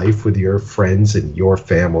personal life with your friends and your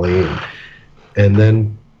family, and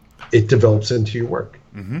then it develops into your work.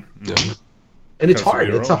 And it's hard.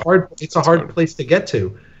 It's a hard place to get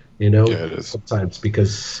to, sometimes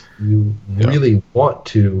because you really want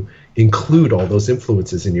to include all those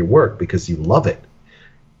influences in your work because you love it.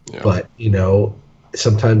 But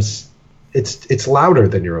sometimes it's louder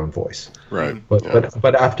than your own voice. Right.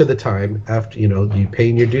 But after the time, you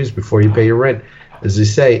paying your dues before you pay your rent, as they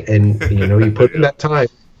say, and you put in that time,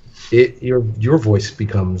 your voice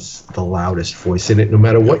becomes the loudest voice in it, no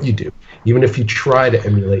matter what you do. Even if you try to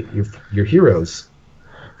emulate your heroes,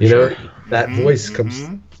 that voice comes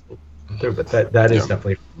there. But that is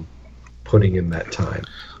definitely putting in that time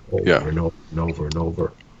over and over and over and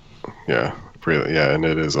over. Yeah. Really, and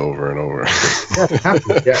it is over and over. You have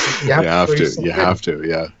to. You have to.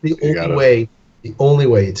 Yeah. The only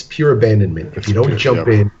way, it's pure abandonment. If you don't jump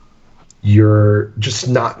in, you're just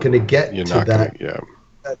not going to get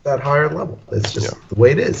that higher level. That's just the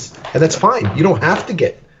way it is, and that's fine. You don't have to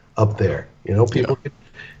get up there. People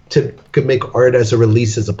could make art as a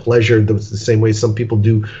release, as a pleasure. The same way some people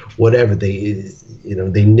do whatever they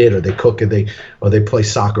knit or they cook or they play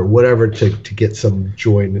soccer, whatever, to get some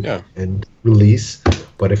joy and release.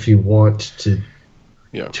 But if you want to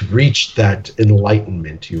reach that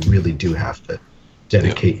enlightenment, you really do have to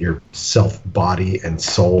dedicate yourself, body and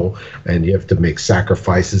soul, and you have to make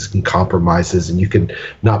sacrifices and compromises, and you can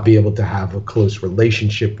not be able to have a close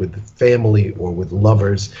relationship with family or with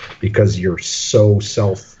lovers because you're so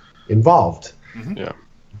self-involved.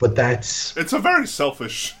 But it's a very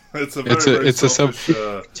selfish. It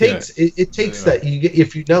takes that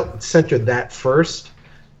if you don't center that first,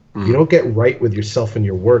 you don't get right with yourself and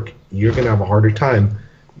your work, you're gonna have a harder time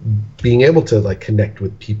being able to like connect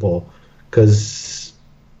with people because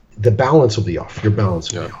the balance will be off. Your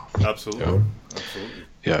balance will be off. Absolutely.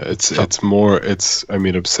 It's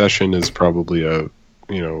obsession is probably a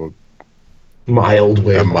mild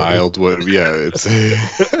way. A mild way. Yeah. It's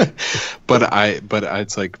but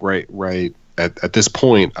it's like right at this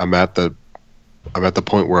point I'm at the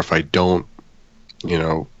point where if I don't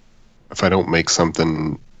make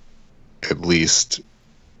something, at least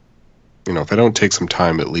if I don't take some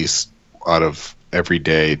time at least out of every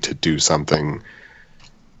day to do something,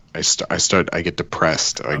 I get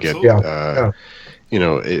depressed. I get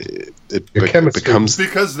it becomes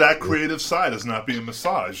because that creative side is not being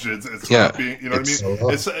massaged. It's not being, what I mean?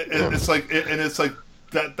 It's like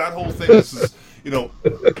that whole thing is me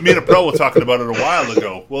and a pro were talking about it a while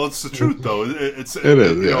ago. Well, it's the truth though. It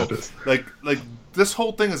is. Like this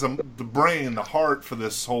whole thing is the brain, the heart for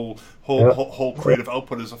this whole creative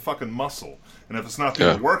output is a fucking muscle, and if it's not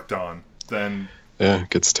being worked on, then it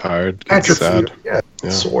gets tired, gets sad.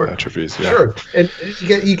 Sore. Atrophies. Sure, and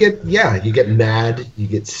you get mad, you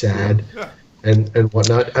get sad, and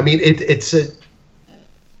whatnot. I mean, it's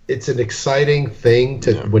an exciting thing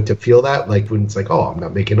to feel that, like when it's like, oh, I'm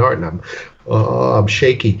not making art and I'm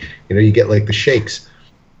shaky. You get like the shakes.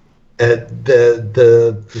 The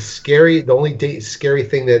only scary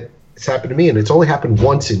thing that's happened to me, and it's only happened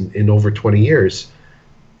once in over 20 years,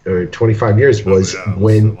 or 25 years was yeah,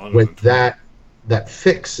 when longer than that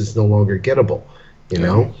fix is no longer gettable, you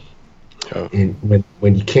know, Yeah. and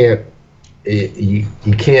when you can't you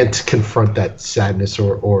can't confront that sadness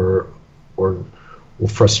or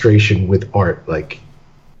frustration with art, like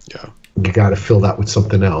you got to fill that with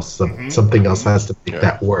something else. Something else has to make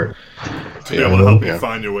that work. To be able to help you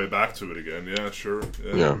find your way back to it again. Yeah, sure.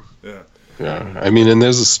 Yeah. I mean, and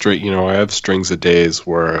there's a straight, you know, I have strings of days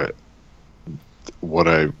where what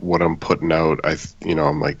I'm putting out,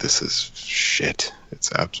 I'm like, this is shit.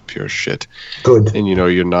 It's absolute pure shit. Good. And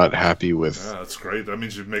you're not happy with. Yeah, that's great. That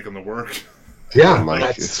means you're making the work. Yeah, I'm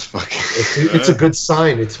like, it's fucking. It's a good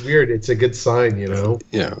sign. It's weird. It's a good sign, you know.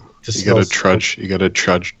 Yeah. You gotta trudge. You gotta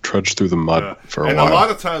trudge through the mud for a while. And a lot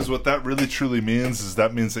of times, what that really truly means is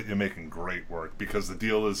that you're making great work, because the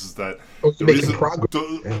deal is that the reason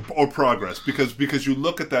progress, because you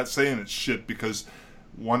look at that saying it's shit because.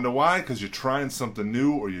 Wonder why? Because you're trying something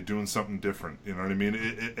new or you're doing something different. You know what I mean?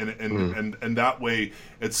 And that way,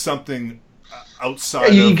 it's something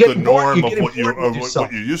outside of the norm of what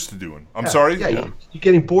you're used to doing. I'm sorry. Yeah, you're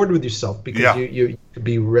getting bored with yourself because you could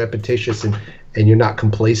be repetitious and you're not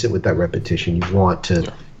complacent with that repetition. You want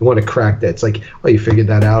to crack that. It's like, oh, you figured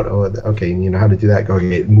that out. Oh, okay, you know how to do that. Go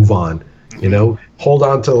ahead, move on. You know, hold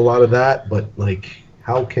on to a lot of that, but like,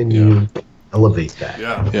 how can you elevate that?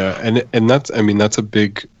 And that's a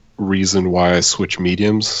big reason why I switch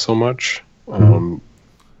mediums so much. I mean,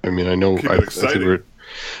 I know I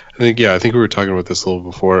think we were talking about this a little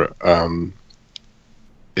before.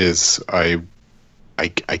 Is I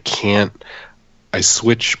can't, I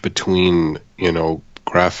switch between,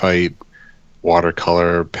 graphite,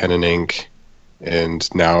 watercolor, pen and ink,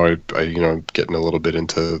 and now I getting a little bit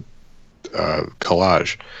into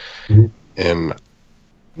collage. And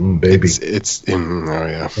baby, it's in. Oh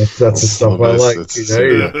yeah, that's the stuff I like. It's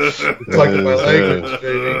like my language,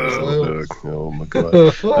 baby. Oh my god.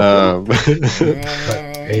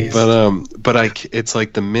 But it's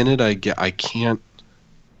like the minute I can't.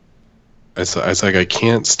 It's like I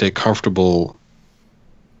can't stay comfortable,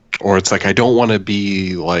 or it's like I don't want to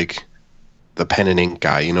be like the pen and ink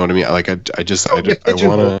guy. You know what I mean? Like I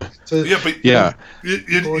want to.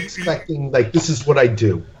 You're expecting like this is what I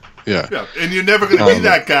do. Yeah, and you're never going to be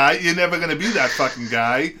that guy. You're never going to be that fucking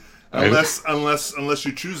guy, unless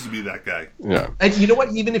you choose to be that guy. Yeah, and you know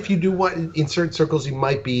what? Even if you do want in certain circles, you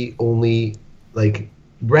might be only like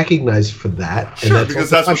recognized for that. Sure, and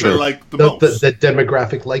because that's what they like the most. The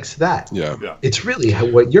demographic likes that. Yeah, it's really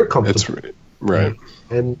what you're comfortable. It's right,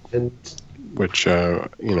 and which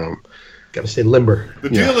got to stay limber. The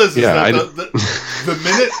deal is that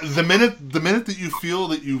the minute that you feel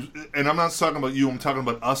that you, and I'm not talking about you, I'm talking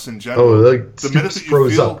about us in general. Oh, like the minute that you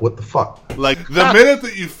froze feel, up. What the fuck? Like the minute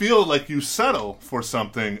that you feel like you settle for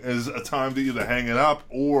something is a time to either hang it up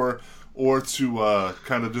or to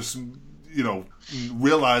kind of just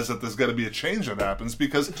realize that there's got to be a change that happens,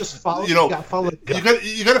 because just follow. You got to follow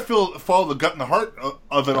the gut and the heart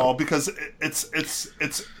of it all, because it's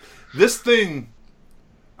this thing.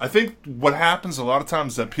 I think what happens a lot of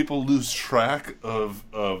times is that people lose track of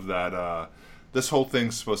that. This whole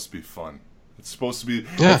thing's supposed to be fun. It's supposed to be.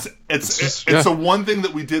 Yeah. It's the one thing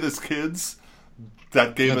that we did as kids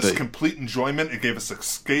that gave us complete enjoyment. It gave us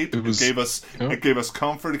escape. It gave us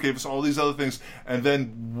comfort. It gave us all these other things. And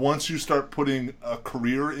then once you start putting a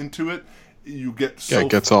career into it, you get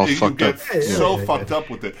fucked up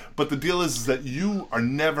with it. But the deal is that you are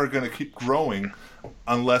never going to keep growing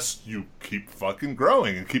unless you keep fucking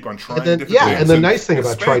growing and keep on trying different things. And the nice thing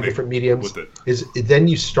about trying different mediums is then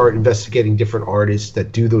you start investigating different artists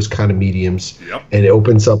that do those kind of mediums, and it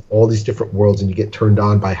opens up all these different worlds, and you get turned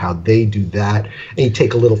on by how they do that, and you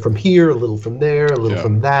take a little from here, a little from there, a little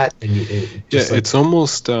from that, and it's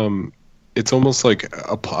almost like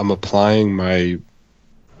I'm applying my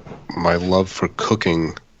love for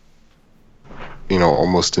cooking,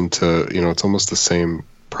 almost into, it's almost the same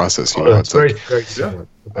process. It's very similar.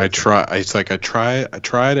 I tried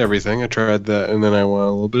everything. I tried that, and then I want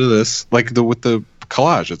a little bit of this, like with the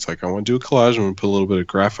collage. It's like I want to do a collage. I'm gonna put a little bit of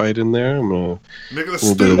graphite in there. I'm gonna make it a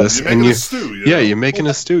little bit of this, and you're making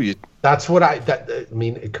a stew. That's what I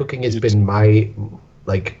mean. Cooking has been my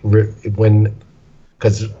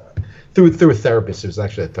because through a therapist. It was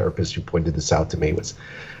actually a therapist who pointed this out to me. Was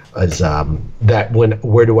that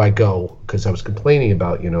where do I go? Because I was complaining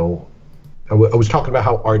about I was talking about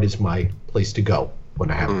how art is my place to go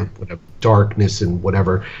when I have darkness and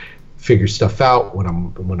whatever, figure stuff out when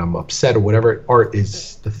I'm upset or whatever. Art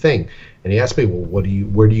is the thing. And he asked me, well,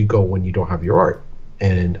 where do you go when you don't have your art?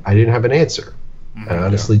 And I didn't have an answer. I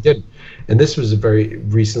honestly didn't. And this was a very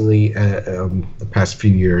recently, the past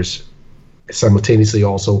few years, simultaneously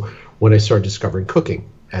also when I started discovering cooking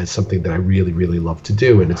as something that I really, really love to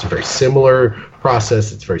do. And it's a very similar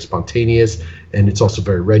process. It's very spontaneous, and it's also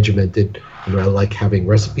very regimented. You know, I like having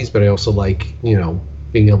recipes, but I also like, you know,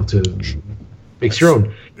 being able to mix your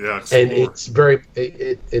own. Yeah, explore. And it's very,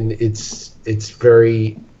 it's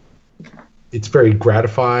very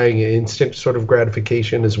gratifying, instant sort of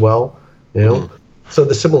gratification as well. You know, so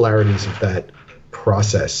the similarities of that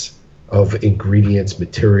process of ingredients,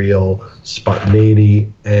 material,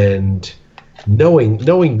 spontaneity, and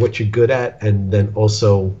knowing what you're good at, and then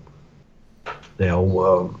also, you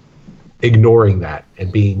know, ignoring that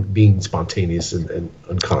and being spontaneous and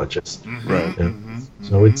unconscious. Right. You know?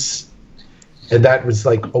 So it's, and that was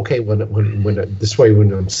like, okay, when this way,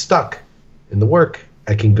 when I'm stuck in the work,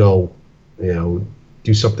 I can go, you know,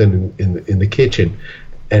 do something in the kitchen,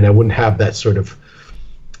 and I wouldn't have that sort of,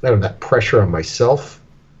 I don't know, that pressure on myself,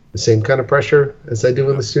 the same kind of pressure as I do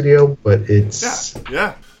in the studio, but it's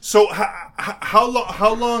yeah. So how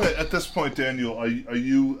long at this point, Daniel, are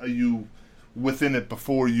you within it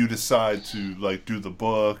before you decide to like do the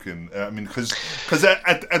book? And I mean, because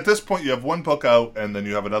at this point you have one book out, and then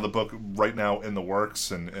you have another book right now in the works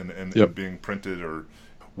and being printed, or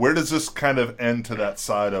where does this kind of end to that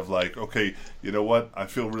side of like, okay, you know what, I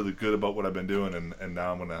feel really good about what I've been doing, and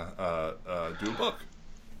now I'm gonna do a book.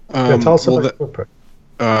 Tell us about the book.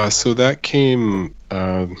 So that came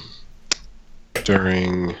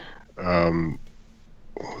during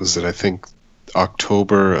what was it? I think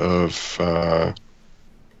October of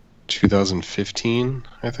 2015.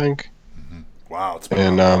 I think. Wow, it's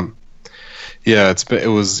been the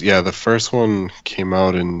first one came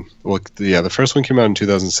out in the first one came out in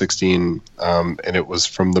 2016, and it was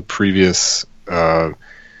from the previous what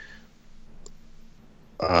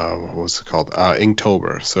was it called?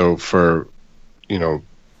 Inktober. So for, you know,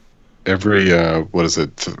 every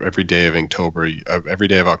every day of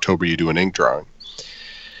October you do an ink drawing.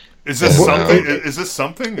 Is this something? Is this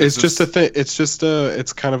something? It's just a thing.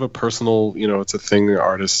 It's kind of a personal, you know, it's a thing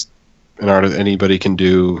anybody can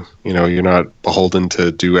do. You know, you're not beholden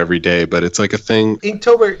to do every day, but it's like a thing.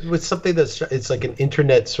 Inktober was something it's like an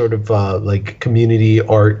internet sort of like community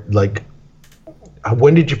art. Like,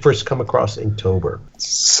 when did you first come across Inktober?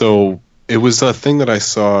 So it was a thing that I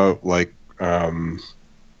saw, like,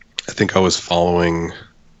 I think I was following,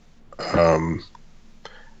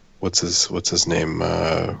 what's his name?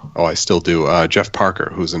 I still do. Jeff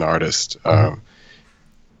Parker, who's an artist. And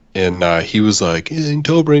he was like,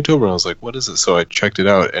 Inktober. And I was like, what is it? So I checked it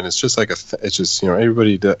out, and it's just like it's just, you know,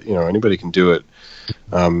 anybody can do it.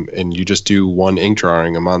 And you just do one ink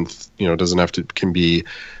drawing a month. You know, it doesn't have to, can be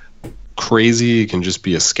crazy. It can just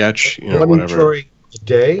be a sketch, you know, one whatever. Drawing a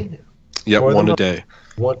day? Yep, one a day.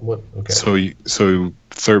 What? Okay. So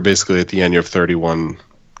basically at the end you have 31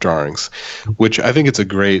 drawings, which I think it's a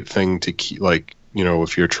great thing to keep, like, you know,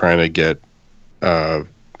 if you're trying to get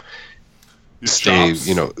stay,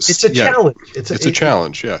 you know, it's a challenge. It's a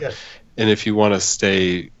challenge, yeah. And if you want to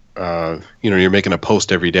stay, you know, you're making a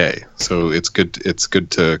post every day, so it's good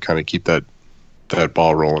to kind of keep that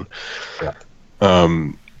ball rolling. Yeah.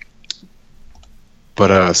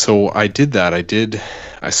 But so I did that. I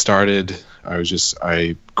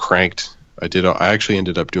actually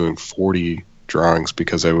ended up doing 40 drawings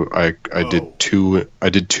because I did two,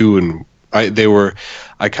 and I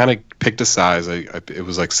kind of picked a size. It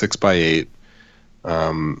was like 6x8,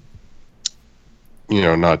 you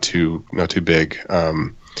know, not too big.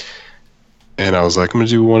 And I was like, I'm gonna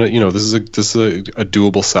do one. You know, this is a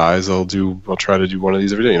doable size. I'll try to do one of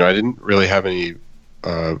these every day. You know, I didn't really have any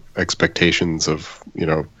expectations of, you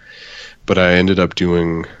know, but I ended up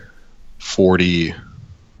doing 40,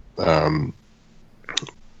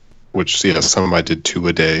 which, some I did 2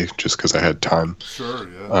 a day just because I had time. Sure,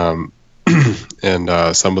 yeah.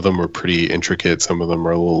 And some of them were pretty intricate, some of them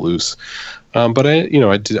were a little loose. But I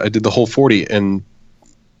did the whole 40, and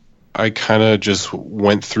I kind of just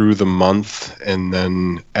went through the month, and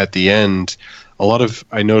then at the end,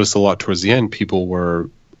 I noticed a lot towards the end, people were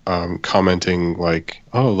commenting like,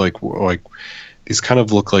 oh, like these kind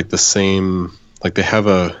of look like the same, like they have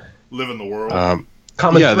a live in the world.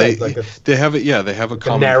 Common thread, they have a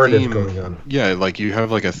common narrative theme going on. Yeah, like you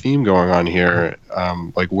have like a theme going on here.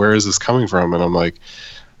 Like, where is this coming from? And I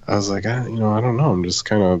was like, I don't know. I'm just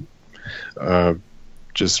kind of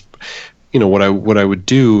just, you know, what I would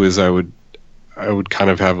do is I would kind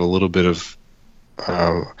of have a little bit of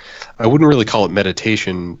I wouldn't really call it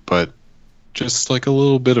meditation, but just like a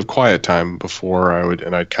little bit of quiet time before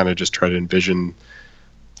I'd kind of just try to envision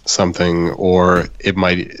something, or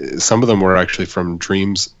some of them were actually from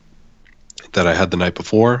dreams that I had the night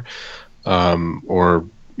before, or,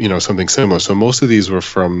 something similar. So most of these were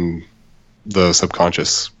from the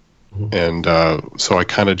subconscious, and so I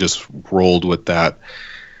kind of just rolled with that.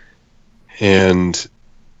 And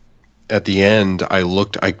at the end, I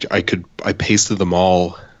looked. I pasted them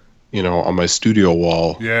all, on my studio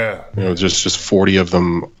wall. Yeah. Just 40 of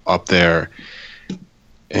them up there,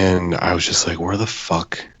 and I was just like, where the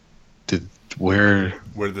fuck did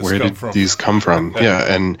these come from?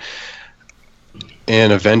 Yeah, and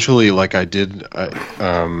eventually, like I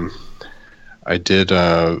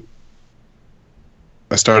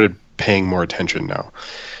started paying more attention now,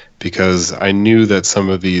 because I knew that some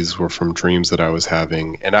of these were from dreams that I was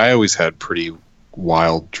having, and I always had pretty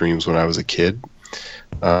wild dreams when I was a kid.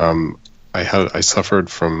 I suffered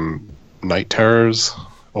from night terrors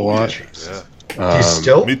a lot. Yeah. Do you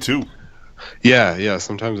still? Me too. Yeah.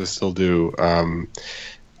 Sometimes I still do.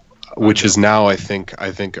 Which is now I think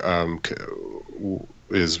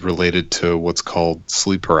is related to what's called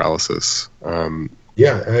sleep paralysis.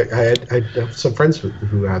 Yeah, I have some friends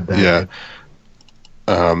who had that.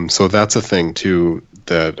 Yeah. So that's a thing too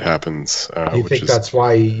that happens. Do you think that's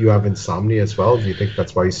why you have insomnia as well? Do you think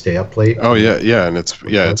that's why you stay up late? Oh yeah, and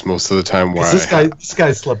it's most of the time why. This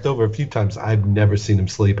guy slept over a few times. I've never seen him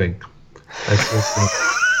sleeping.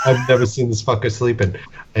 I've never seen this fucker sleeping.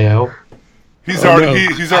 He's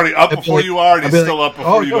already up before you are, and he's still up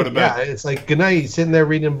before you go to bed. Yeah, it's like, good night, he's sitting there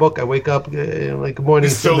reading a book. I wake up, like, good morning.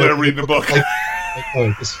 He's still there reading a book.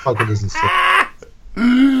 This fucker doesn't sleep.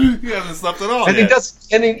 He hasn't slept at all. And he does.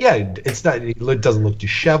 And it's not. He doesn't look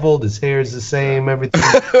disheveled. His hair is the same. Everything.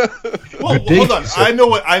 Well, hold on. I know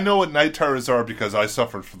what night terrors are, because I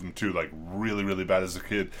suffered from them too, like really, really bad as a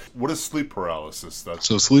kid. What is sleep paralysis?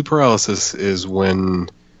 So sleep paralysis is when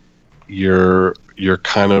you're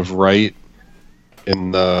kind of right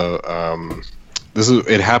in the.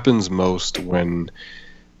 It happens most when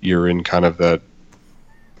you're in kind of that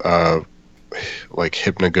like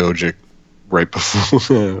hypnagogic. Right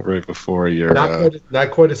before you're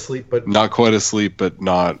not quite asleep, but not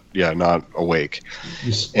awake.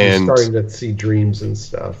 You're starting to see dreams and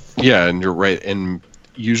stuff. Yeah, and you're right. And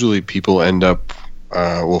usually people end up,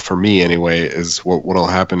 well, for me anyway, is what'll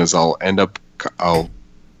happen is I'll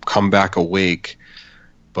come back awake,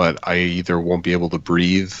 but I either won't be able to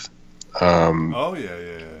breathe. Yeah.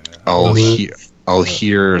 I'll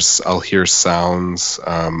hear sounds.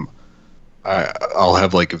 I'll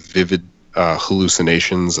have like vivid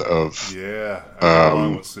hallucinations of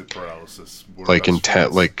along with sleep paralysis, like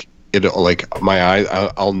intent, like it, like my eyes.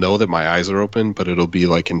 I'll know that my eyes are open, but it'll be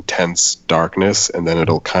like intense darkness, and then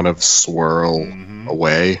it'll kind of swirl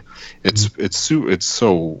away. It's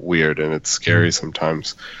so weird, and it's scary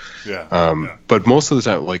sometimes. But most of the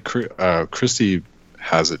time, like Christy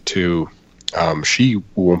has it too. She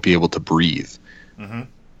won't be able to breathe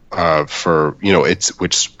for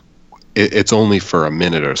it's only for a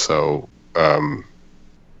minute or so.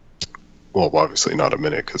 Well, obviously not a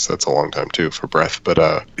minute, because that's a long time too for breath. But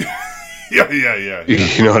yeah.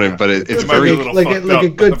 You know what I mean? But it's very like a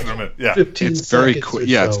good 15 It's very quick.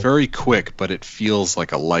 Yeah, so. it's very quick, but it feels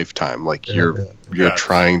like a lifetime. Like you're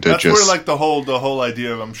trying to that's just. That's where like the whole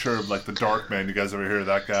idea of, I'm sure, of like the Dark Man. You guys ever hear of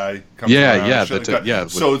that guy?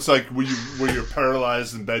 So it's like where you're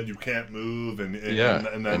paralyzed in bed, you can't move, and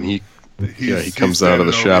then he comes out of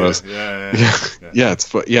the shadows.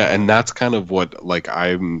 And that's kind of what, like,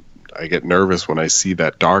 I get nervous when I see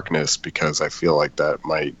that darkness, because I feel like that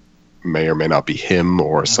may or may not be him,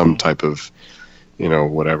 or some type of,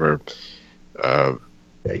 whatever.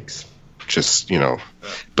 Yikes. Just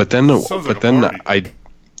but then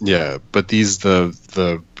but these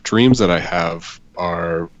the dreams that I have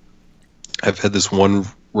are, I've had this one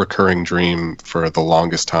recurring dream for the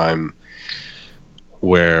longest time,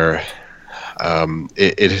 where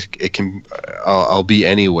it can I'll be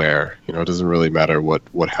anywhere, it doesn't really matter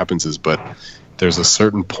what happens but there's a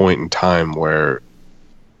certain point in time where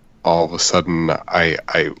all of a sudden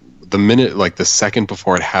the minute, like the second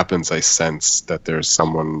before it happens, I sense that there's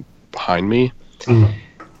someone behind me,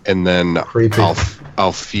 and then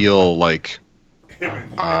I'll feel like you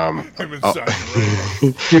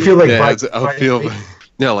feel like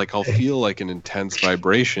I'll feel like an intense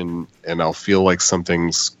vibration, and I'll feel like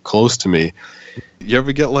something's close to me. You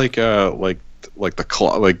ever get like the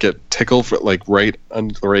claw, like get tickled for like right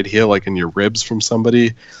here, like in your ribs from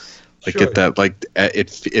somebody? Like get that, like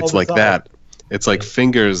it's like that. It's like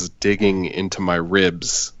fingers digging into my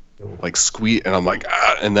ribs, like squeeze, and I'm like,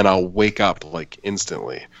 and then I'll wake up like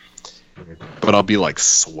instantly. But I'll be like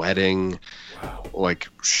sweating, like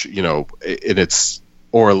and it's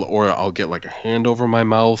or I'll get like a hand over my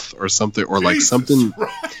mouth or something, or like something.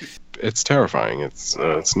 It's terrifying. It's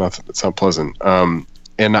not pleasant. And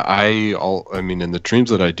and I mean, and the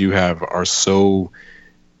dreams that I do have are so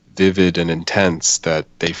vivid and intense that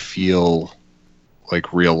they feel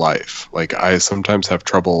like real life. Like I sometimes have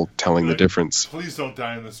trouble telling the difference. Please don't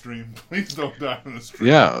die in this dream. Please don't die in this dream.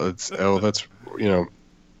 Yeah, that's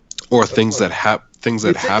or things that happen. Is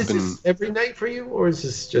this every night for you, or is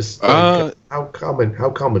this just like, how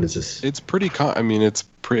common is this? It's pretty common. I mean, it's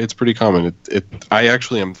pretty common. I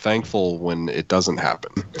actually am thankful when it doesn't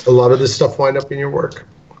happen. A lot of this stuff wind up in your work.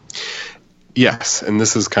 Yes, and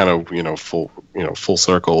this is kind of full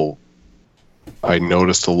circle. I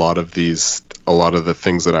noticed a lot of the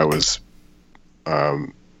things that I was,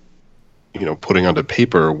 putting onto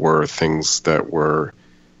paper were things that were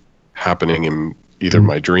happening in either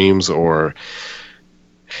my dreams or,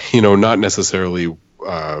 not necessarily,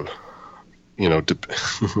 not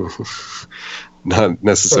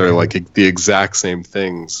necessarily like the exact same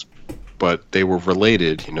things, but they were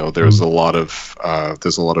related. There's a lot of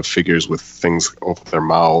figures with things over their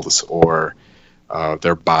mouths, or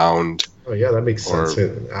they're bound. Oh yeah, that makes sense.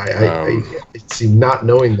 I see, not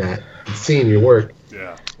knowing that, seeing your work.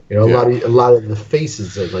 Yeah. A lot of the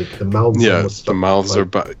faces are like the mouths. Yeah, the mouths are.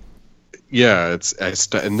 Yeah,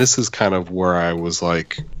 and this is kind of where I was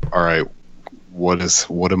like, all right, what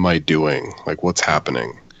am I doing? Like, what's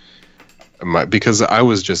happening? Because I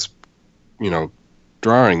was just,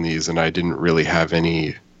 drawing these, and I didn't really have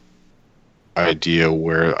any idea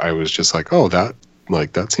where I was just like, oh, that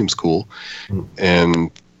seems cool,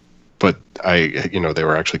 but they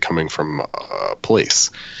were actually coming from a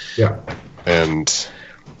place. Yeah, and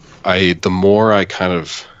the more I kind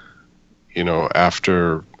of,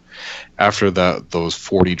 after those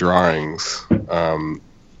 40 drawings,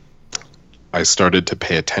 I started to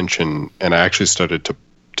pay attention, and I actually started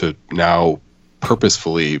to now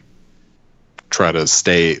purposefully try to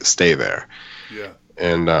stay there. Yeah.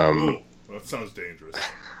 And that sounds dangerous.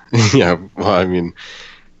 Yeah. Well, I mean,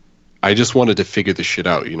 I just wanted to figure the shit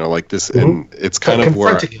out, like this, and it's kind of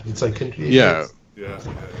where. It's like yeah. Yeah.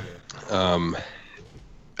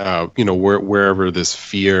 Wherever this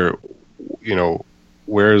fear,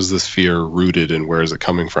 where is this fear rooted, and where is it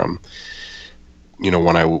coming from?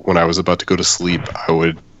 When I was about to go to sleep, I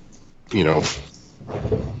would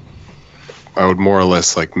more or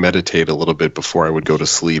less like meditate a little bit before I would go to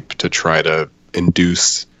sleep to try to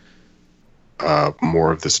induce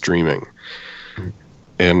more of this dreaming.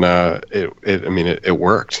 And it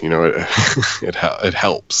worked. It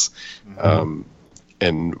helps.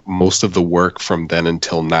 And most of the work from then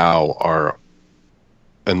until now are,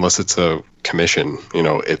 unless it's a commission,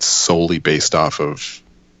 it's solely based off of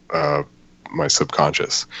my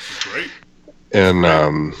subconscious. Great. And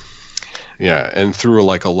and through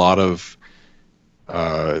like a lot of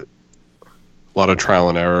trial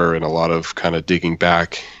and error, and a lot of kind of digging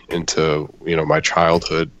back into my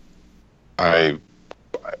childhood, I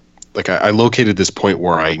located this point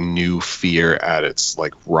where I knew fear at its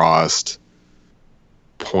like rawest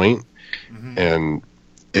point. And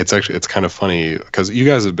it's kind of funny because you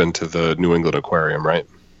guys have been to the New England Aquarium, right?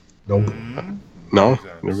 Nope. No,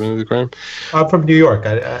 never been to the aquarium. I'm from New York.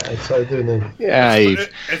 I started doing the. Yeah,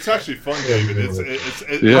 it's actually fun, David.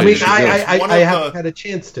 I haven't had a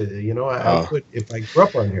chance to. I would, if I grew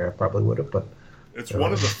up on here, I probably would have. But it's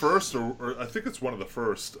one of the first, or I think it's one of the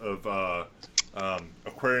first of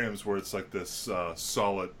aquariums where it's like this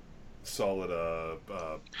solid dome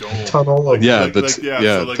tunnel.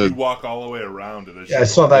 You walk all the way around it. I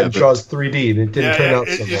saw that in Jaws 3D, and it didn't turn out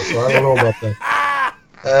so well. So I don't know about that.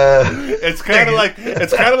 It's kind of like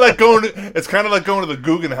going to the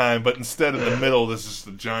Guggenheim, but instead in the middle there's just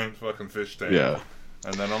a giant fucking fish tank. Yeah.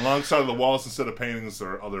 And then alongside of the walls, instead of paintings, there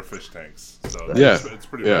are other fish tanks. So it's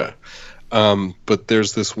pretty cool. But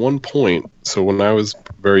there's this one point. So when I was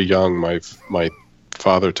very young, my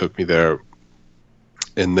father took me there,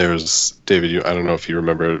 and there's David. I don't know if you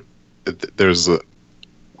remember. There's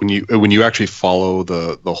when you actually follow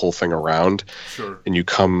the whole thing around, sure, and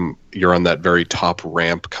you're on that very top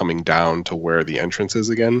ramp coming down to where the entrance is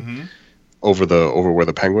again, over where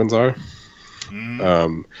the penguins are.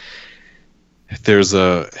 There was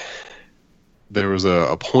a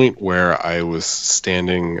point where I was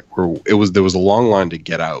standing where there was a long line to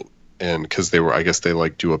get out, and because they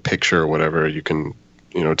like do a picture or whatever, you can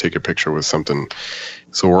take a picture with something.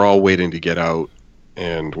 So we're all waiting to get out,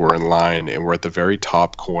 and we're in line, and we're at the very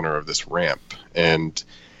top corner of this ramp, and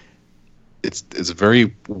it's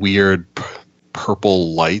very weird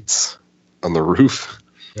purple lights on the roof.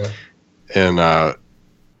 Yeah. And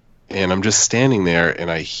I'm just standing there, and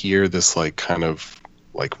I hear this like kind of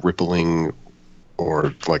like rippling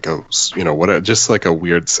like a, you know, whatever, just like a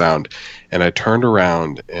weird sound. And I turned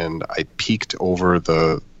around and I peeked over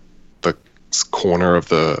the corner of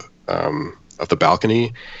the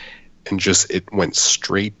balcony, and just it went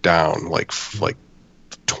straight down like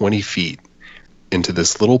 20 feet into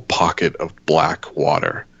this little pocket of black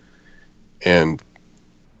water, and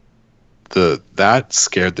that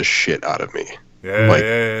scared the shit out of me.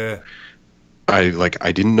 Yeah.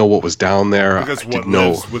 I didn't know what was down there. Because I what didn't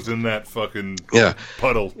know lives within that fucking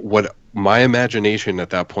puddle. What my imagination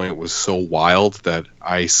at that point was so wild that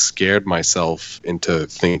I scared myself into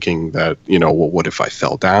thinking that, you know, well, what if I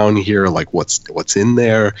fell down here? Like, what's in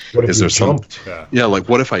there? What if Is you there jumped? Yeah, like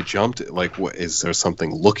what if I jumped? Like, what is there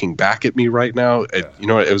something looking back at me right now? You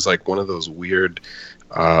know, it was like one of those weird,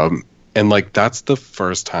 and like that's the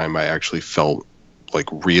first time I actually felt like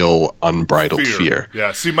real unbridled fear.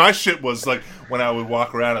 Yeah. See, my shit was like when I would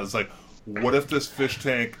walk around, I was like, what if this fish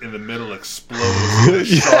tank in the middle explodes and a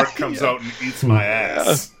shark comes out and eats my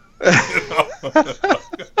ass? That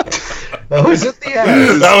was at the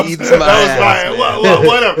ass. That was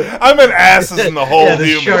whatever. I meant asses in the whole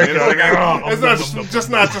human. You know what I mean? It's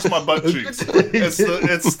not just my butt cheeks.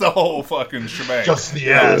 It's the whole fucking shebang. Just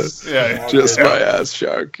the ass. Yeah. Just my ass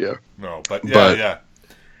shark. Yeah. No, but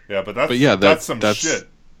that's some shit.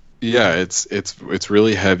 Yeah, it's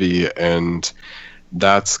really heavy, and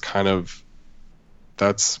that's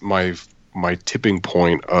my tipping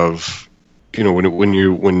point of, you know,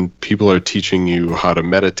 when people are teaching you how to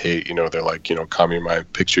meditate, you know, they're like, you know, calm your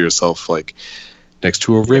mind, picture yourself like next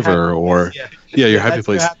to a river or your happy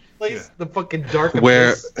place. The fucking dark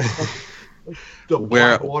where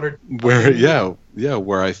water.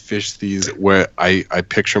 Where I fish these, where I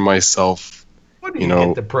picture myself, What do you know,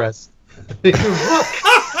 get depressed? I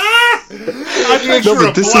picture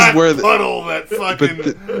but this is where puddle that fucking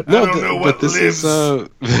I don't know what lives.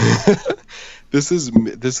 This is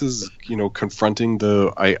you know, confronting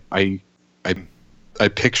the I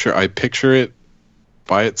picture it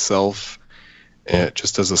by itself,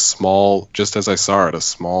 just as I saw it, a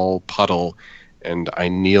small puddle, and I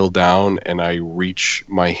kneel down and I reach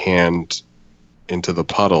my hand into the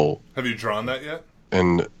puddle. Have you drawn that yet?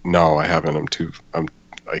 And no, I haven't. I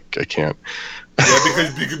can't. Yeah,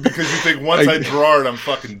 because you think once I draw it, I'm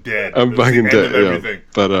fucking dead. I'm fucking dead. Everything.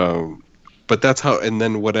 Yeah. But that's how. And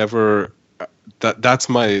then whatever. That's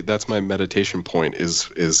my meditation point.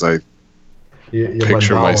 Is I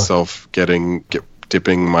picture myself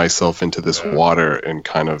dipping myself into this water and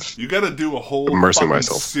kind of. You got to do a whole immersing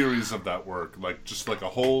myself series of that work, like just like a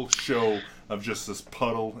whole show of just this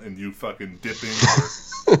puddle and you fucking dipping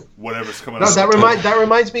or whatever's coming out. That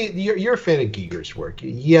reminds me. You're a fan of Giger's work.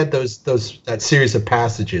 He had that series of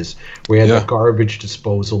passages where he had the garbage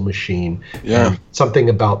disposal machine. Yeah, something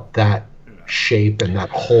about that shape and that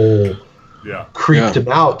hole. Yeah, creeped him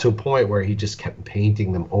out to a point where he just kept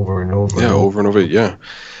painting them over and over. Yeah, over and over. Yeah.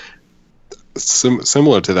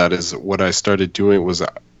 Similar to that is what I started doing was the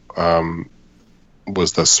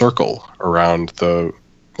circle around the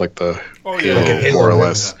hill, more or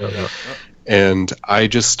less. Yeah. And I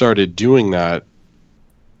just started doing that.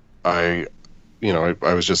 I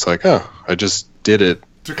was just like, I just did it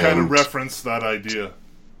to kind of reference that idea.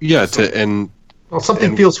 Yeah, something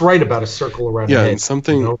feels right about a circle around. Yeah, a head, and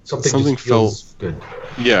something felt good.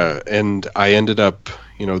 Yeah, and I ended up,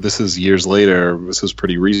 you know, this is years later. This is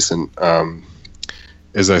pretty recent.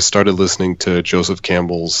 As I started listening to Joseph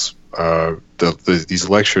Campbell's these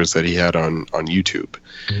lectures that he had on YouTube,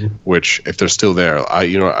 which if they're still there,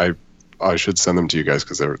 I should send them to you guys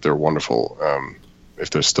because they're wonderful. If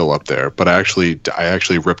they're still up there, but I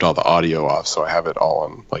actually ripped all the audio off, so I have it all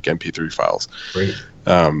on like MP3 files. Great.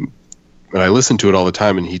 And I listen to it all the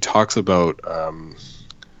time, and he talks about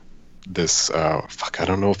this. I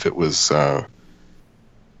don't know if it was.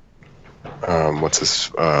 What's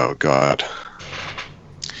his? Oh God.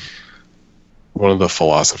 One of the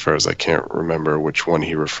philosophers, I can't remember which one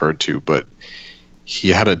he referred to, but he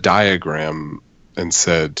had a diagram and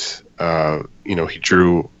said, he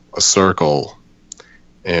drew a circle,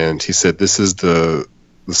 and he said, "This is the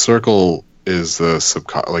circle is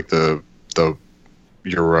the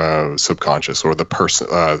your subconscious or the person,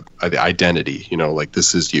 the identity. You know, like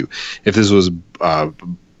this is you. If this was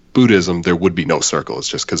Buddhism, there would be no circle. It's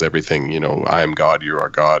just because everything, you know, I am God, you are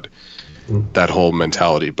God, that whole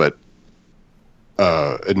mentality. But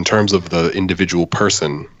in terms of the individual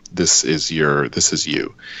person, this is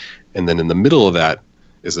you. And then in the middle of that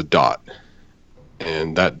is a dot,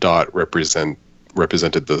 and that dot represented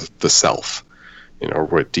the self, you know,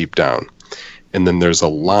 right deep down. And then there's a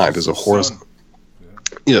line. There's a horizontal.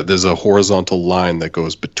 Yeah, there's a horizontal line that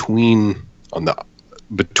goes between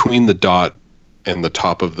the dot and the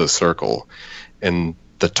top of the circle, and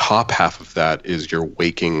the top half of that is your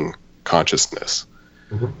waking consciousness,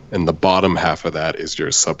 and the bottom half of that is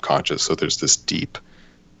your subconscious. So there's this deep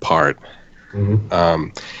part, and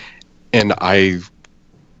I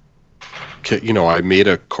made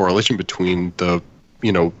a correlation between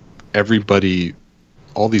everybody,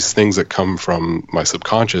 all these things that come from my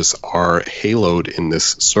subconscious are haloed in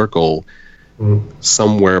this circle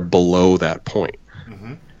somewhere below that point.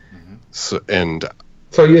 So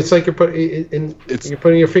it's like you're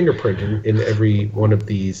putting your fingerprint in every one of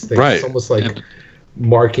these things. Right. It's almost like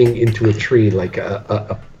marking into a tree, like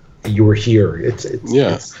you were here. It's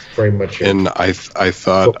very much. And I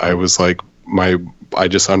thought I was like I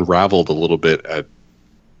just unraveled a little bit at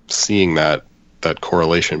seeing that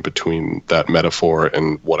correlation between that metaphor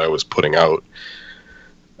and what I was putting out.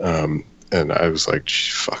 And I was like,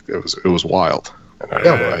 fuck, it was wild. And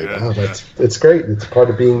it's great. It's part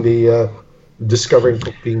of being the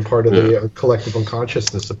being part of the collective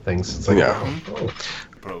unconsciousness of things. It's like,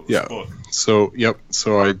 So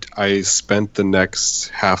I spent the next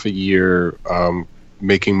half a year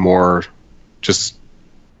making more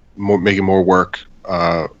work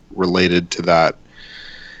related to that,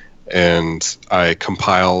 and I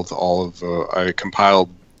compiled all of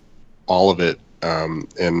it,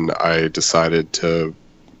 and I decided to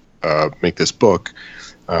make this book,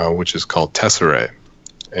 which is called Tesserae,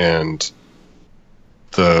 and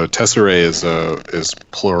the Tesserae is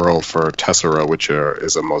plural for tessera, which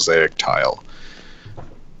is a mosaic tile.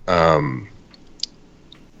 And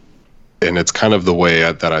it's kind of the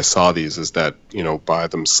way that I saw these is that, by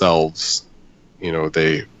themselves,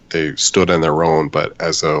 they stood on their own, but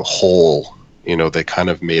as a whole, they kind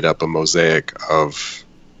of made up a mosaic of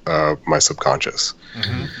my subconscious.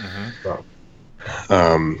 So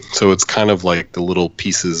it's kind of like the little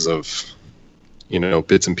pieces of,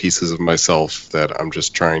 bits and pieces of myself that I'm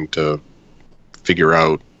just trying to figure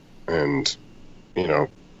out and,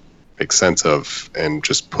 make sense of, and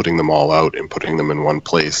just putting them all out and putting them in one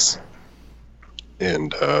place.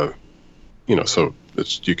 And, so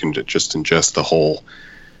you can just ingest the whole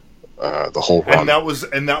run. And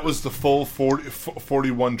that was the full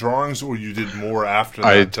 41 drawings, or you did more after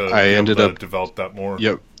that I ended up develop that more?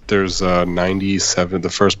 Yep. There's 97. The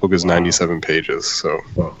first book is 97 pages, so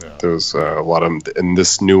there's a lot of them. And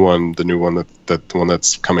this new one, the one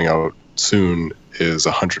that's coming out soon, is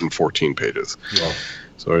 114 pages. Wow.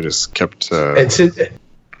 So I just kept. And since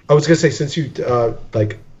I was gonna say, since you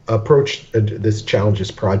approached this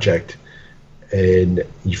Challenges project, and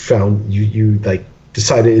you found you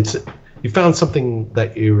decided you found something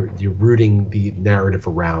that you're rooting the narrative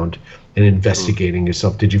around and investigating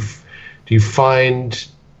yourself. Do you find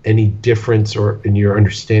any difference in your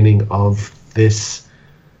understanding of this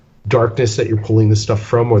darkness that you're pulling this stuff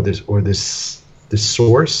from, or this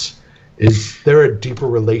source? Is there a deeper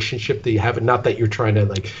relationship that you have? Not that you're trying to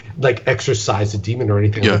like exorcise a demon or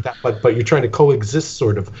anything like that, but you're trying to coexist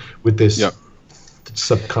sort of with this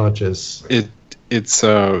subconscious. It's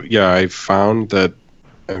I found that.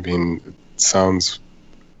 I mean, it sounds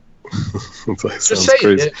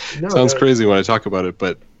crazy. Sounds crazy when I talk about it,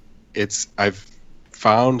 but I've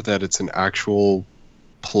found that it's an actual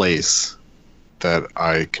place that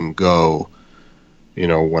I can go,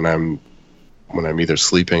 when I'm either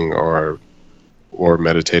sleeping or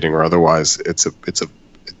meditating or otherwise. It's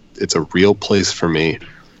a real place for me.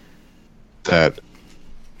 That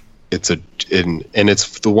it's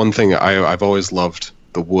the one thing I've always loved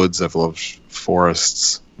the woods. I've loved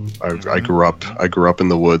forests. I grew up in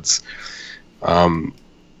the woods.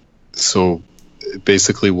 So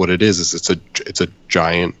basically what it is it's a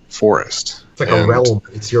giant forest. It's like a realm.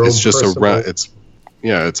 It's your own. It's just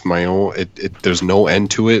it's my own. There's no end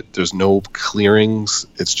to it. There's no clearings.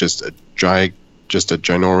 It's just a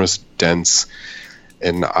ginormous dense.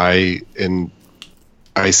 And I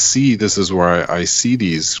see, this is where I see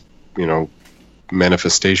these,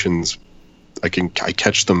 manifestations. I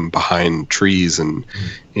catch them behind trees and,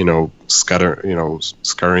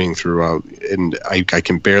 scurrying throughout, and I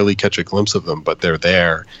can barely catch a glimpse of them, but they're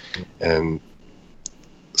there. And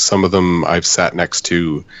some of them I've sat next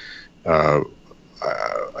to,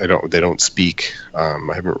 they don't speak. I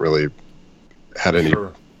haven't really had any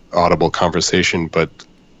audible conversation, but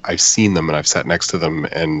I've seen them and I've sat next to them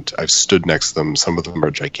and I've stood next to them. Some of them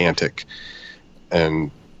are gigantic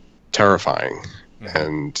and terrifying.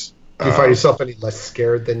 And do you find yourself any less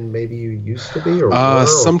scared than maybe you used to be, or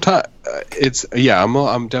sometimes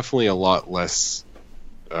I'm definitely a lot less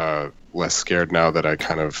scared now that I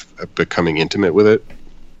kind of becoming intimate with it.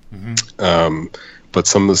 But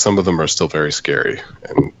some of them are still very scary,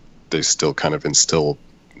 and they still kind of instill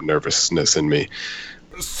nervousness in me.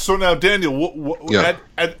 So now, Daniel,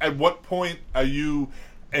 at what point are you,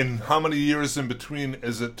 and how many years in between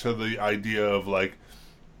is it to the idea of like,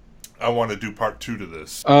 I want to do part 2 to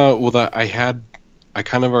this? I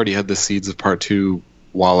kind of already had the seeds of part 2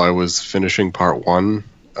 while I was finishing part 1.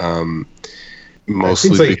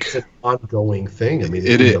 Mostly it's an ongoing thing. I mean,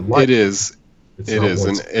 it is.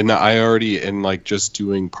 It's and I already, in like just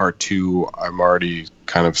doing part 2, I'm already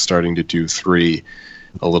kind of starting to do 3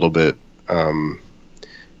 a little bit.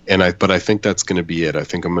 But I think that's going to be it. I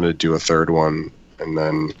think I'm going to do a 3rd one, and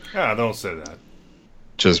then. Yeah, don't say that.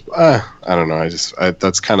 Just I don't know.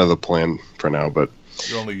 That's kind of the plan for now. But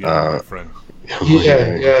you're only young, my friend. Yeah.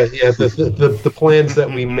 The plans that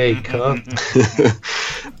we make, huh?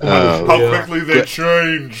 How quickly they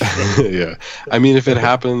change. Yeah, I mean, if it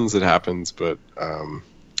happens, it happens. But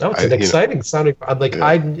it's an exciting sounding. Like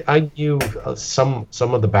I knew some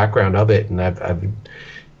of the background of it, and I've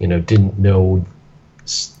didn't know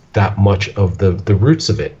that much of the roots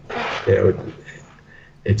of it.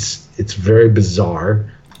 It's very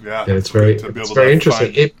bizarre. Yeah, and it's very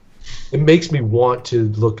interesting. It makes me want to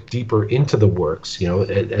look deeper into the works,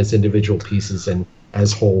 as individual pieces and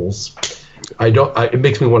as wholes. It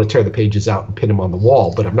makes me want to tear the pages out and pin them on the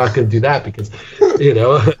wall, but I'm not going to do that because,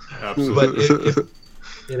 Absolutely. But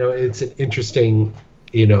it's an interesting,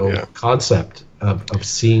 concept of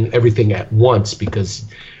seeing everything at once, because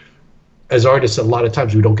as artists, a lot of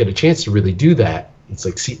times we don't get a chance to really do that. It's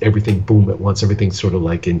like see everything boom at once. Everything's sort of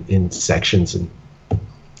like in sections, and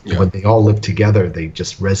when they all live together, they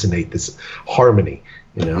just resonate this harmony,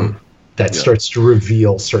 that starts to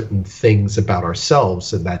reveal certain things about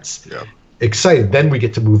ourselves, and that's exciting. Then we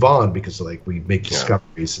get to move on because like we make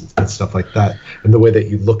discoveries and stuff like that. And the way that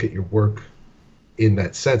you look at your work in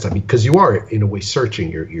that sense, I mean, because you are in a way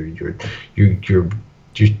searching. You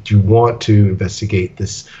want to investigate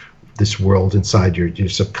this world inside your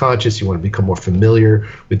subconscious. You want to become more familiar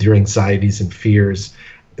with your anxieties and fears,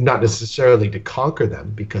 not necessarily to conquer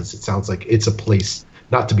them, because it sounds like it's a place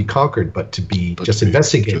not to be conquered, but to be just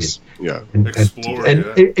investigated, and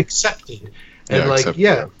accepted. And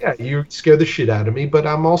you scare the shit out of me, but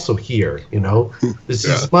I'm also here. This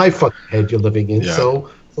is my fucking head you're living in. So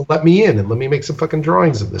let me in and let me make some fucking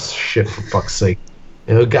drawings of this shit, for fuck's sake.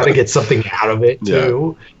 Got to get something out of it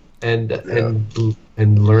too, and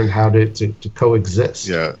learn how to coexist.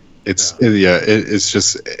 Yeah. It's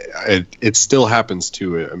just it still happens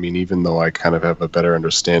too. I mean, even though I kind of have a better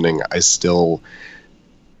understanding, it's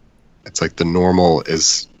like the normal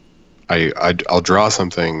is I'll draw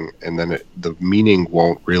something, and then the meaning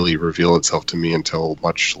won't really reveal itself to me until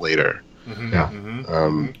much later.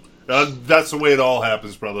 Mm-hmm, that's the way it all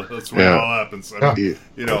happens, brother. That's the way it all happens. I mean,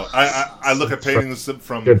 I look at paintings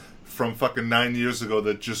from fucking 9 years ago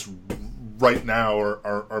that just right now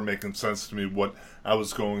are making sense to me, what I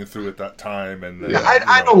was going through at that time. And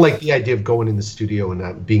I don't like the idea of going in the studio and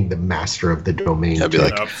not being the master of the domain. I'd be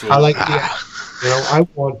like, I like I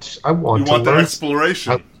want you want the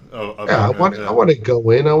exploration. I want to go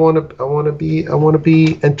in. I want to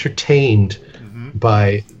be entertained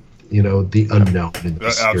by the unknown and the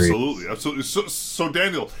mysterious. Absolutely. So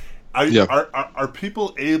Daniel, are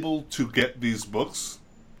people able to get these books?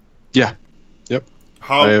 Yeah. Yep.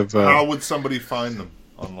 How would somebody find them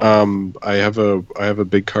online? I have a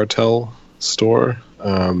Big Cartel store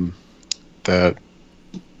that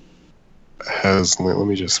has. Let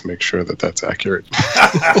me just make sure that that's accurate.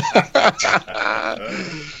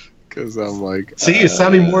 Because I'm like, see, you're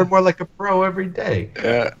sounding more and more like a pro every day.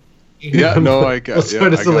 Yeah. No, I got.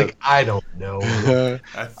 I don't know.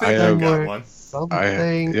 I think I got one.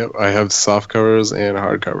 Something. I have soft covers and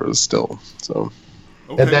hard covers still. So.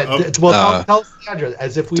 Okay. And tell us the address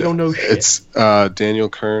as if we don't know shit. It's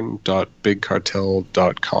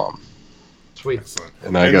danielkern.bigcartel.com. Sweet. Excellent.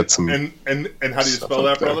 And I got some. And how do you spell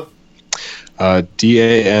that, brother?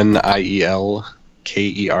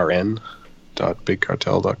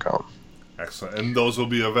 DANIELKERN.bigcartel.com. Excellent. And those will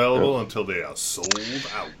be available until they are sold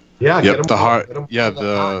out. Yeah. Yep. The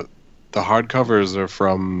hardcovers are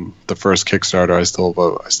from the first Kickstarter. I still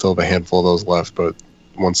have a handful of those left, but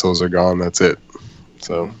once those are gone, that's it.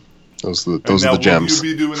 So those are the gems. Will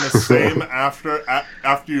you be doing the same after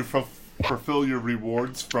you fulfill your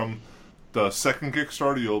rewards from the second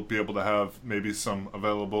Kickstarter? You'll be able to have maybe some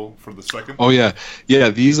available for the second? Oh, yeah.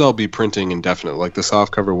 These I'll be printing indefinitely. Like the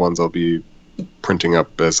softcover ones I'll be printing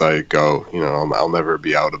up as I go. I'll never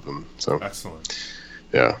be out of them. So excellent.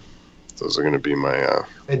 Yeah. Those are going to be my...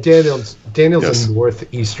 And Daniel's a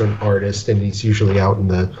northeastern artist, and he's usually out in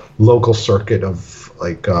the local circuit of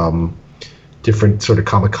like different sort of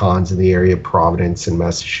Comic-Cons in the area of Providence and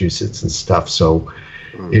Massachusetts and stuff. So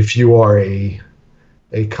if you are a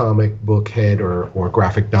comic book head or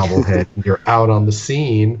graphic novel head, and you're out on the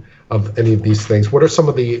scene of any of these things, what are some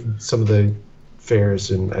of the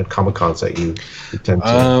fairs and Comic Cons that you tend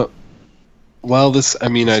to? Well,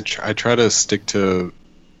 I try to stick to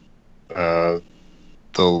the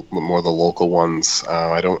more the local ones.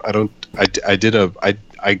 I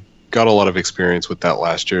got a lot of experience with that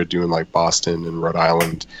last year, doing like Boston and Rhode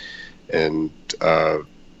Island, and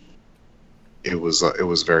it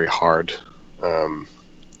was very hard,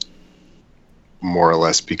 more or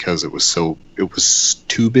less because it was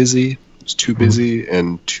too busy. It was too busy,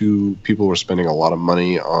 and people were spending a lot of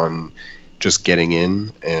money on just getting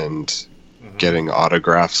in and getting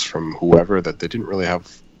autographs from whoever, that they didn't really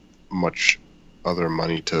have much other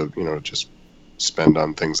money to, just spend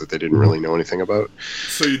on things that they didn't really know anything about.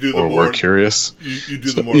 So you do the or more, were curious. You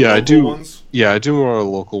do the more local ones? Yeah, I do more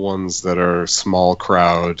local ones that are small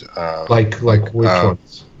crowd. Like which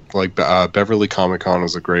ones? Like Beverly Comic Con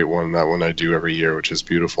is a great one. That one I do every year, which is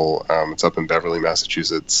beautiful. It's up in Beverly,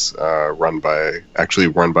 Massachusetts. Run by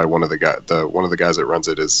one of the guys that runs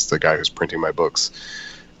it is the guy who's printing my books,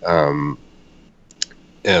 and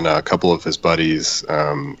a couple of his buddies.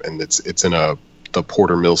 And it's in the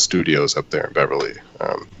Porter Mill Studios up there in Beverly.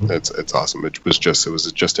 It's awesome. It was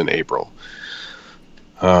just in April.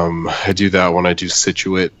 I do that one. I do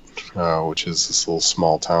Situate, which is this little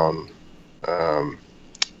small town.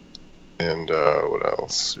 And what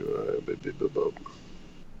else?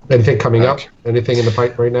 Anything coming up? Anything in the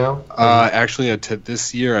pipe right now? Actually,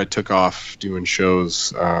 this year I took off doing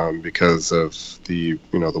shows because of the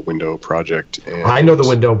window project. And I know the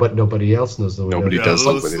window, but nobody else knows the window. Nobody else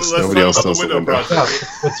knows the window. Yeah,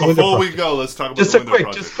 Before we go, let's talk about the window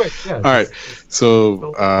project. Just quick. Yeah. All right.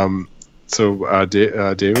 So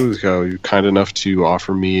David was kind enough to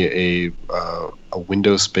offer me a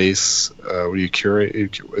window space. What do you curate?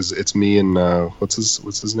 It's me and what's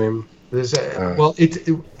his name? It's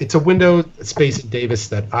a window space in Davis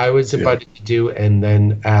that I was invited to do, and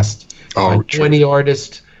then asked 20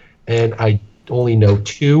 artists, and I only know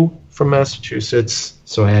 2 from Massachusetts,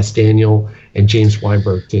 so I asked Daniel and James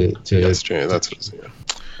Weinberg to. Yes, James, that's what it is. Yeah.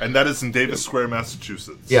 And that is in Davis Square,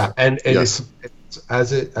 Massachusetts. Yeah, and it's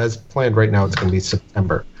as planned right now. It's going to be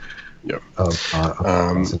September. Yeah.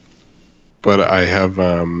 But I have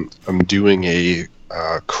I'm doing a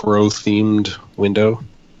crow themed window.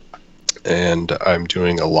 And I'm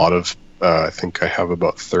doing a lot of, I think I have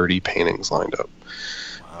about 30 paintings lined up.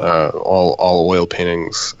 Wow. All oil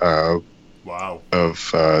paintings. Wow.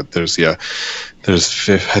 There's I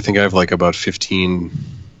think I have like about 15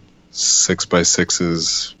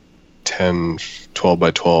 6x6s, 10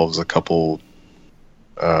 12x12s, a couple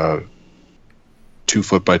 2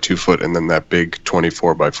 foot by 2 foot, and then that big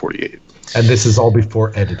 24x48. And this is all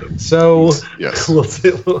before editing. So yes.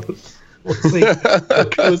 We'll see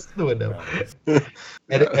what goes through the window.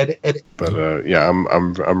 But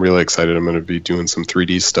I'm really excited. I'm going to be doing some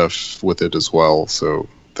 3D stuff with it as well. So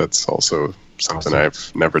that's also something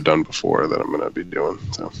I've never done before that I'm going to be doing.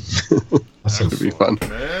 So it's going to be fun.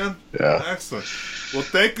 Man. Yeah. Excellent. Well,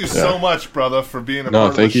 thank you so much, brother, for being a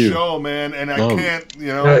part of the show, man. And I can't,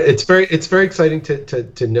 it's very exciting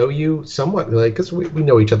to know you somewhat, like, because we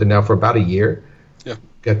know each other now for about a year. Yeah.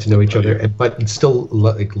 Got to know each other, but still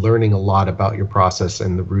like learning a lot about your process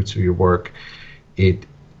and the roots of your work. It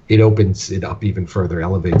opens it up even further,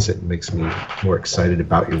 elevates it, and makes me more excited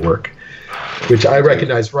about your work, which I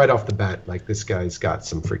recognize right off the bat. Like, this guy's got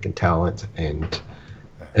some freaking talent, and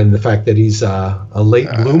the fact that he's a late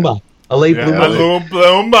bloomer.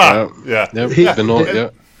 Yeah.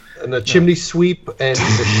 And a chimney sweep, and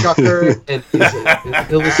he's a shucker, and he's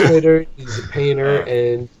an illustrator, he's a painter,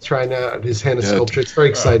 and trying out his hand of sculpture. It's very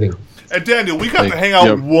exciting. And Daniel, we got to hang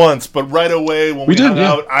out once, but right away when we hung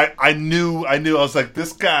out, I knew. I was like,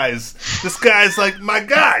 this guy's like my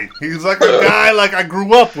guy. He's like a guy like I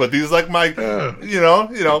grew up with. He's like my,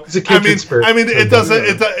 He's a kindred spirit. I mean, it doesn't.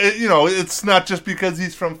 It's not just because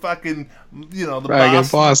he's from fucking,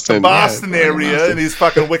 the Boston area, and he's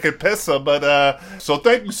fucking wicked pisser. But so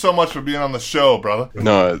thank you so much for being on the show, brother.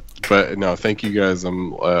 No, thank you guys.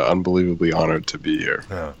 I'm unbelievably honored to be here.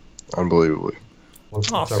 Yeah. Unbelievably.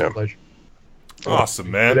 Awesome. Pleasure. Awesome,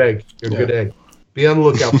 man. Good egg. Good egg. Be on the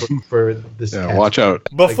lookout for this. Yeah, watch out.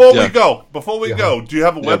 Before we go, do you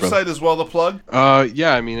have a website as well to plug?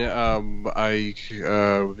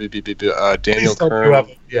 Daniel Kern.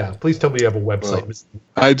 Please tell me you have a website.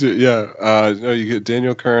 I do. Yeah. No, you get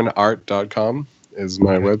DanielKernArt.com is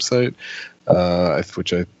my website,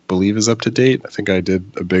 which I believe is up to date. I think I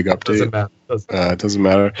did a big update. It doesn't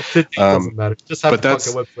matter. It doesn't matter. Just have but a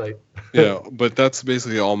fucking website. Yeah, but that's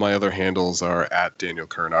basically all my other handles are at Daniel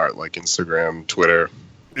Kern Art, like Instagram, Twitter.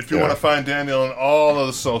 If you want to find Daniel on all of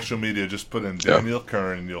the social media, just put in Daniel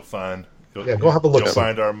Kern and you'll find. Go have a look. You'll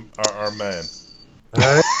find our man. All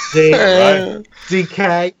right, right?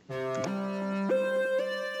 DK.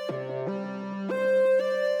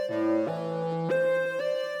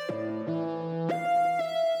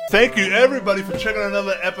 Thank you, everybody, for checking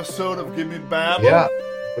another episode of Give Me Babble. Yeah,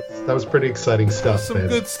 that was pretty exciting stuff, Some man.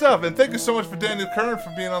 good stuff. And thank you so much for Daniel Kern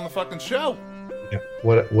for being on the fucking show. Yeah.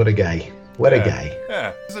 What a guy. What a guy.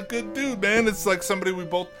 Yeah, he's a good dude, man. It's like somebody we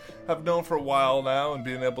both have known for a while now, and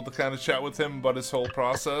being able to kind of chat with him about his whole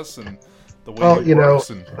process and the way he works.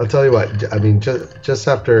 And I'll tell you what. I mean, just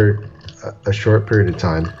after a short period of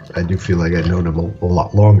time, I do feel like I've known him a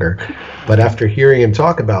lot longer. But after hearing him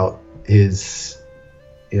talk about his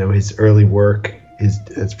early work,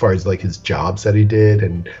 as far as like his jobs that he did,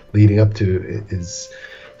 and leading up to his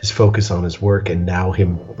focus on his work, and now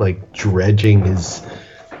him like dredging his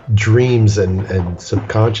dreams and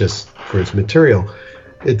subconscious for his material,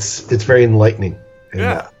 it's very enlightening.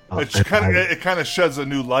 And, it kind of sheds a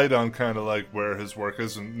new light on kind of like where his work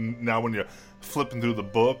is, and now when you're flipping through the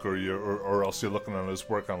book or else you're looking on his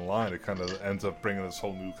work online, it kind of ends up bringing this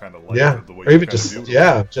whole new kind of light to the way or even just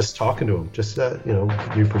just talking to him, just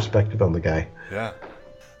new perspective on the guy. Yeah.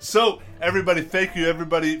 So, everybody, thank you,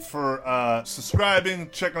 everybody, for subscribing,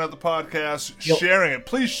 checking out the podcast, sharing it.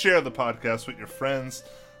 Please share the podcast with your friends.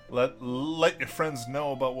 Let your friends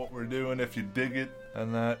know about what we're doing if you dig it,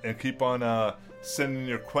 and keep on sending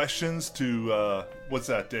your questions to, what's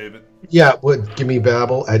that, David? Yeah,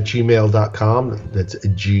 gimmebabble@gmail.com. That's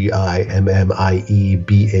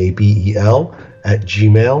GIMMIEBABEL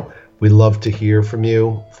 @gmail. We love to hear from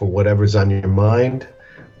you for whatever's on your mind.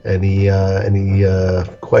 Any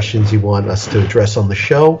questions you want us to address on the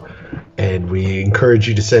show, and we encourage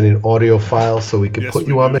you to send in audio files so we can put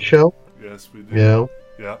you on the show. Yes, we do. You know,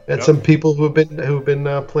 and some people who've been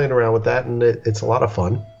playing around with that, and it's a lot of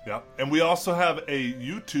fun. Yeah, and we also have a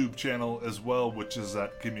YouTube channel as well, which is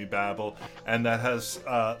at Gimme Babble, and that has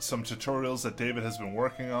some tutorials that David has been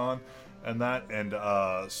working on,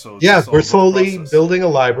 so we're slowly building a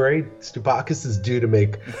library. Stupakis is due to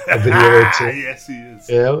make a video or two. Yes, he is.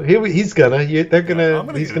 You know, he's gonna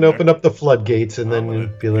open up the floodgates, and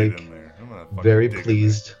then be like, very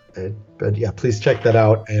pleased. But yeah, please check that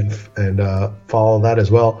out and follow that as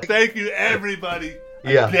well. Thank you, everybody,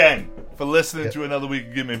 again for listening to another week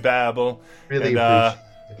of Give Me Babble. Really appreciate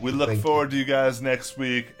it. We look forward to you guys next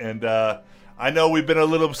week, and I know we've been a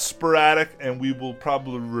little sporadic, and we will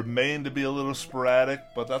probably remain to be a little sporadic,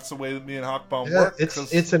 but that's the way that me and Hawkbomb work.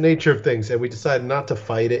 It's the nature of things, and we decided not to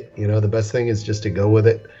fight it. You know, the best thing is just to go with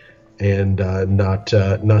it, and not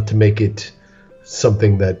to make it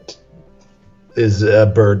something that is a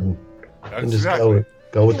burden. And just go with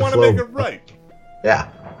the flow. We want to make it right. Yeah.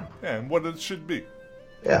 And what it should be.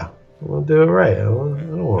 Yeah. We'll do it right. I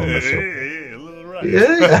don't want to mess up. A little right.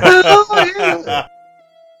 Yeah.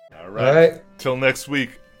 All right. Till next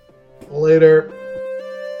week. Later.